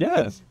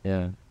 Yes.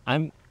 Yeah.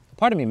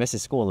 Part of me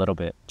misses school a little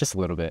bit, just a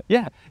little bit.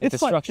 Yeah, it's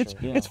fun. structure.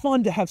 It's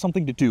fun to have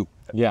something to do.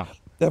 Yeah.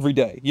 Every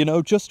day, you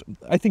know, just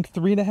I think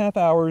 3.5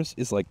 hours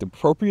is like the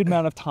appropriate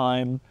amount of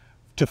time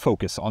to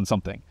focus on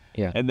something.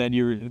 Yeah. And then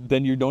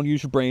you don't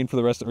use your brain for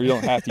the rest, or you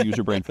don't have to use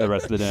your brain for the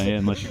rest of the day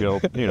unless you go,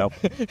 you know.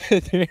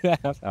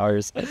 3.5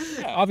 hours.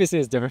 Obviously,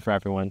 it's different for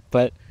everyone,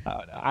 but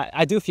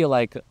I do feel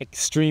like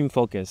extreme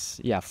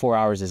focus. Yeah, 4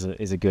 hours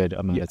is a good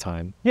amount of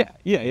time. Yeah.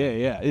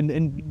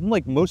 And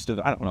like most of,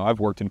 I don't know, I've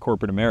worked in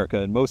corporate America,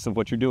 and most of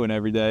what you're doing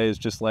every day is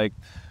just like,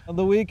 how'd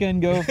the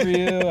weekend go for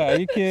you? How are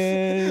you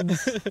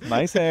kids?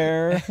 Nice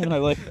hair. And I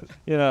like,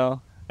 you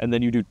know. And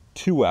then you do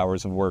 2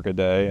 hours of work a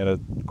day at a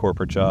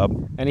corporate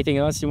job. Anything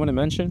else you want to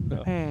mention?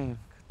 No.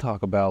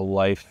 Talk about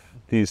life,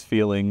 these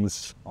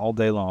feelings all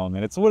day long,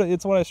 and it's what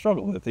I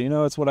struggle with. You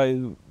know, it's what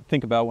I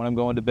think about when I'm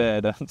going to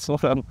bed. It's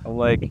what I'm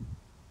like.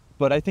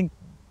 But I think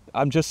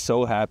I'm just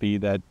so happy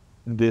that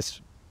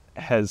this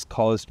has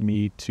caused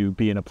me to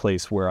be in a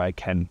place where I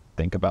can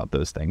think about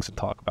those things and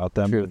talk about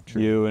them with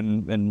you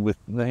and with,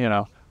 you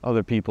know,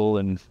 other people.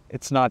 And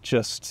it's not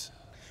just...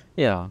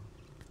 Yeah.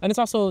 And it's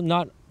also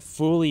not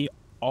fully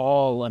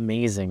all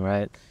amazing,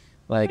 right?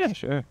 Like, yeah,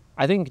 sure.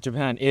 I think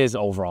Japan is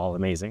overall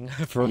amazing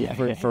for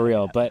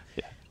real, but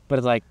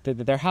like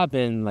there have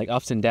been like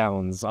ups and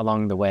downs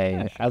along the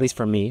way, at least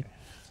for me.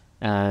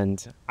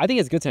 And I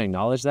think it's good to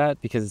acknowledge that,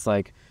 because it's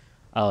like,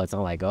 oh, it's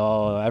not like,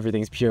 oh,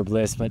 everything's pure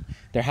bliss, but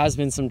there has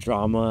been some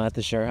drama at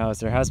the share house.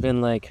 There has been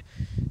like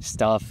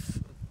stuff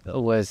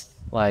with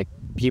like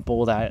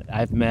people that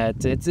I've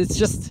met. It's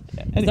just,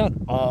 it's not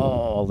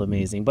all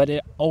amazing, but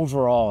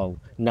overall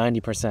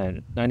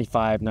 90%,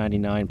 95,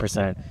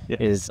 99%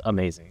 is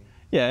amazing.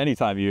 Yeah,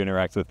 anytime you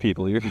interact with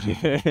people, you're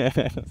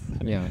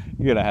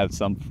gonna have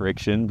some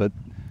friction, but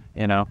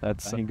you know,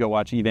 that's, you can go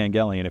watch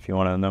Evangelion if you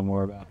want to know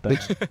more about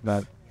that,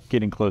 about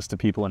getting close to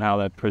people and how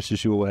that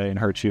pushes you away and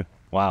hurts you.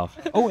 Wow.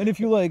 Oh, and if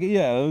you like,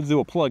 let's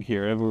do a plug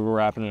here. We're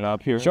wrapping it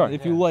up here. Sure.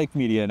 If you like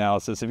media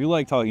analysis, if you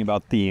like talking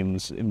about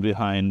themes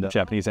behind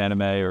Japanese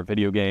anime or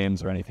video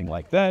games or anything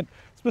like that,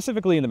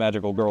 specifically in the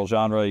magical girl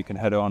genre, you can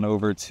head on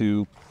over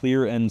to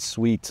Clear and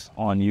Sweet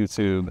on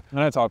YouTube. And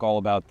I talk all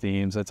about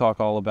themes. I talk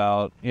all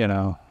about, you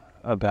know,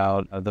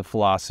 about the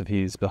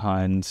philosophies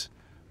behind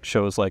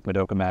shows like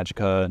Madoka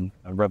Magica and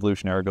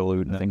Revolutionary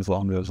Galute and things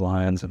along those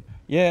lines. And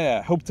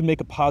yeah, hope to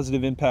make a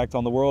positive impact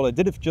on the world. I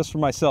did it just for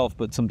myself,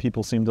 but some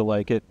people seem to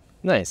like it.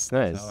 Nice.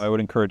 So I would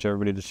encourage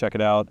everybody to check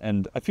it out.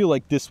 And I feel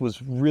like this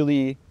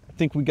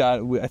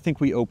think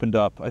we opened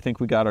up. I think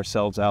we got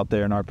ourselves out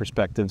there and our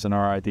perspectives and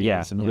our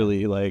ideas, and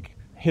really like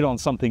hit on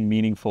something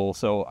meaningful.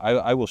 So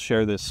I will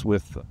share this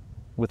with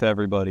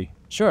everybody.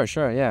 Sure,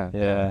 yeah.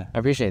 Yeah. I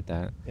appreciate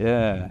that.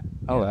 Yeah.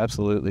 Oh,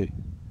 absolutely.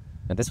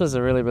 And this was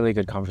a really, really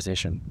good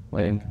conversation.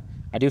 Like,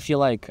 I do feel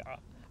like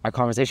our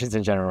conversations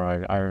in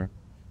general are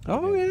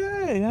Oh,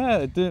 yeah.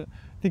 I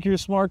think you're a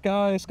smart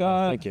guy,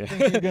 Scott. Thank you. I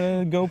think you're going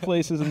to go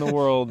places in the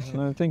world.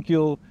 And I think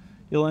you'll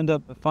end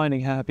up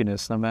finding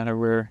happiness no matter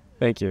where.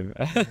 Thank you.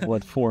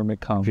 What form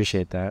it comes.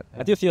 Appreciate that.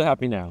 I do feel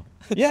happy now.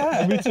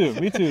 Yeah, me too.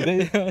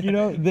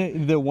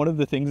 They, one of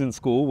the things in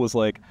school was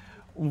like,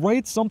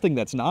 write something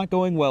that's not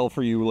going well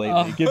for you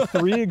lately. Give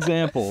 3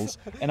 examples.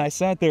 And I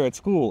sat there at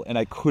school and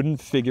I couldn't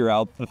figure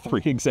out the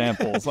 3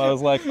 examples. I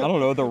was like, I don't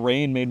know, the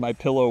rain made my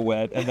pillow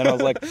wet. And then I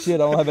was like, shit, I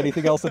don't have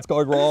anything else that's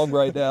going wrong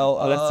right now.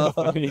 Oh, that's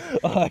so funny.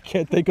 I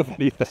can't think of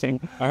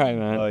anything. All right,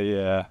 man. Oh,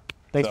 yeah.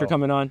 Thanks for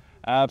coming on.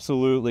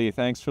 Absolutely.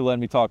 Thanks for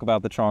letting me talk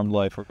about the Charmed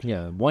Life.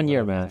 Yeah, 1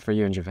 year, man, for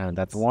you in Japan.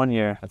 That's 1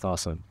 year. That's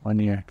awesome. 1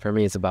 year. For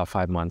me, it's about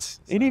 5 months.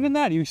 So. And even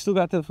that, you still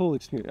got the full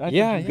experience. I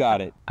think you got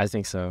it. I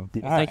think so.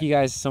 All Thank you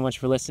guys so much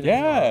for listening.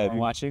 Yeah. And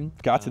watching.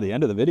 Got to the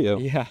end of the video.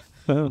 Yeah.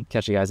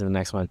 Catch you guys in the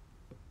next one.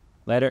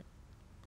 Later.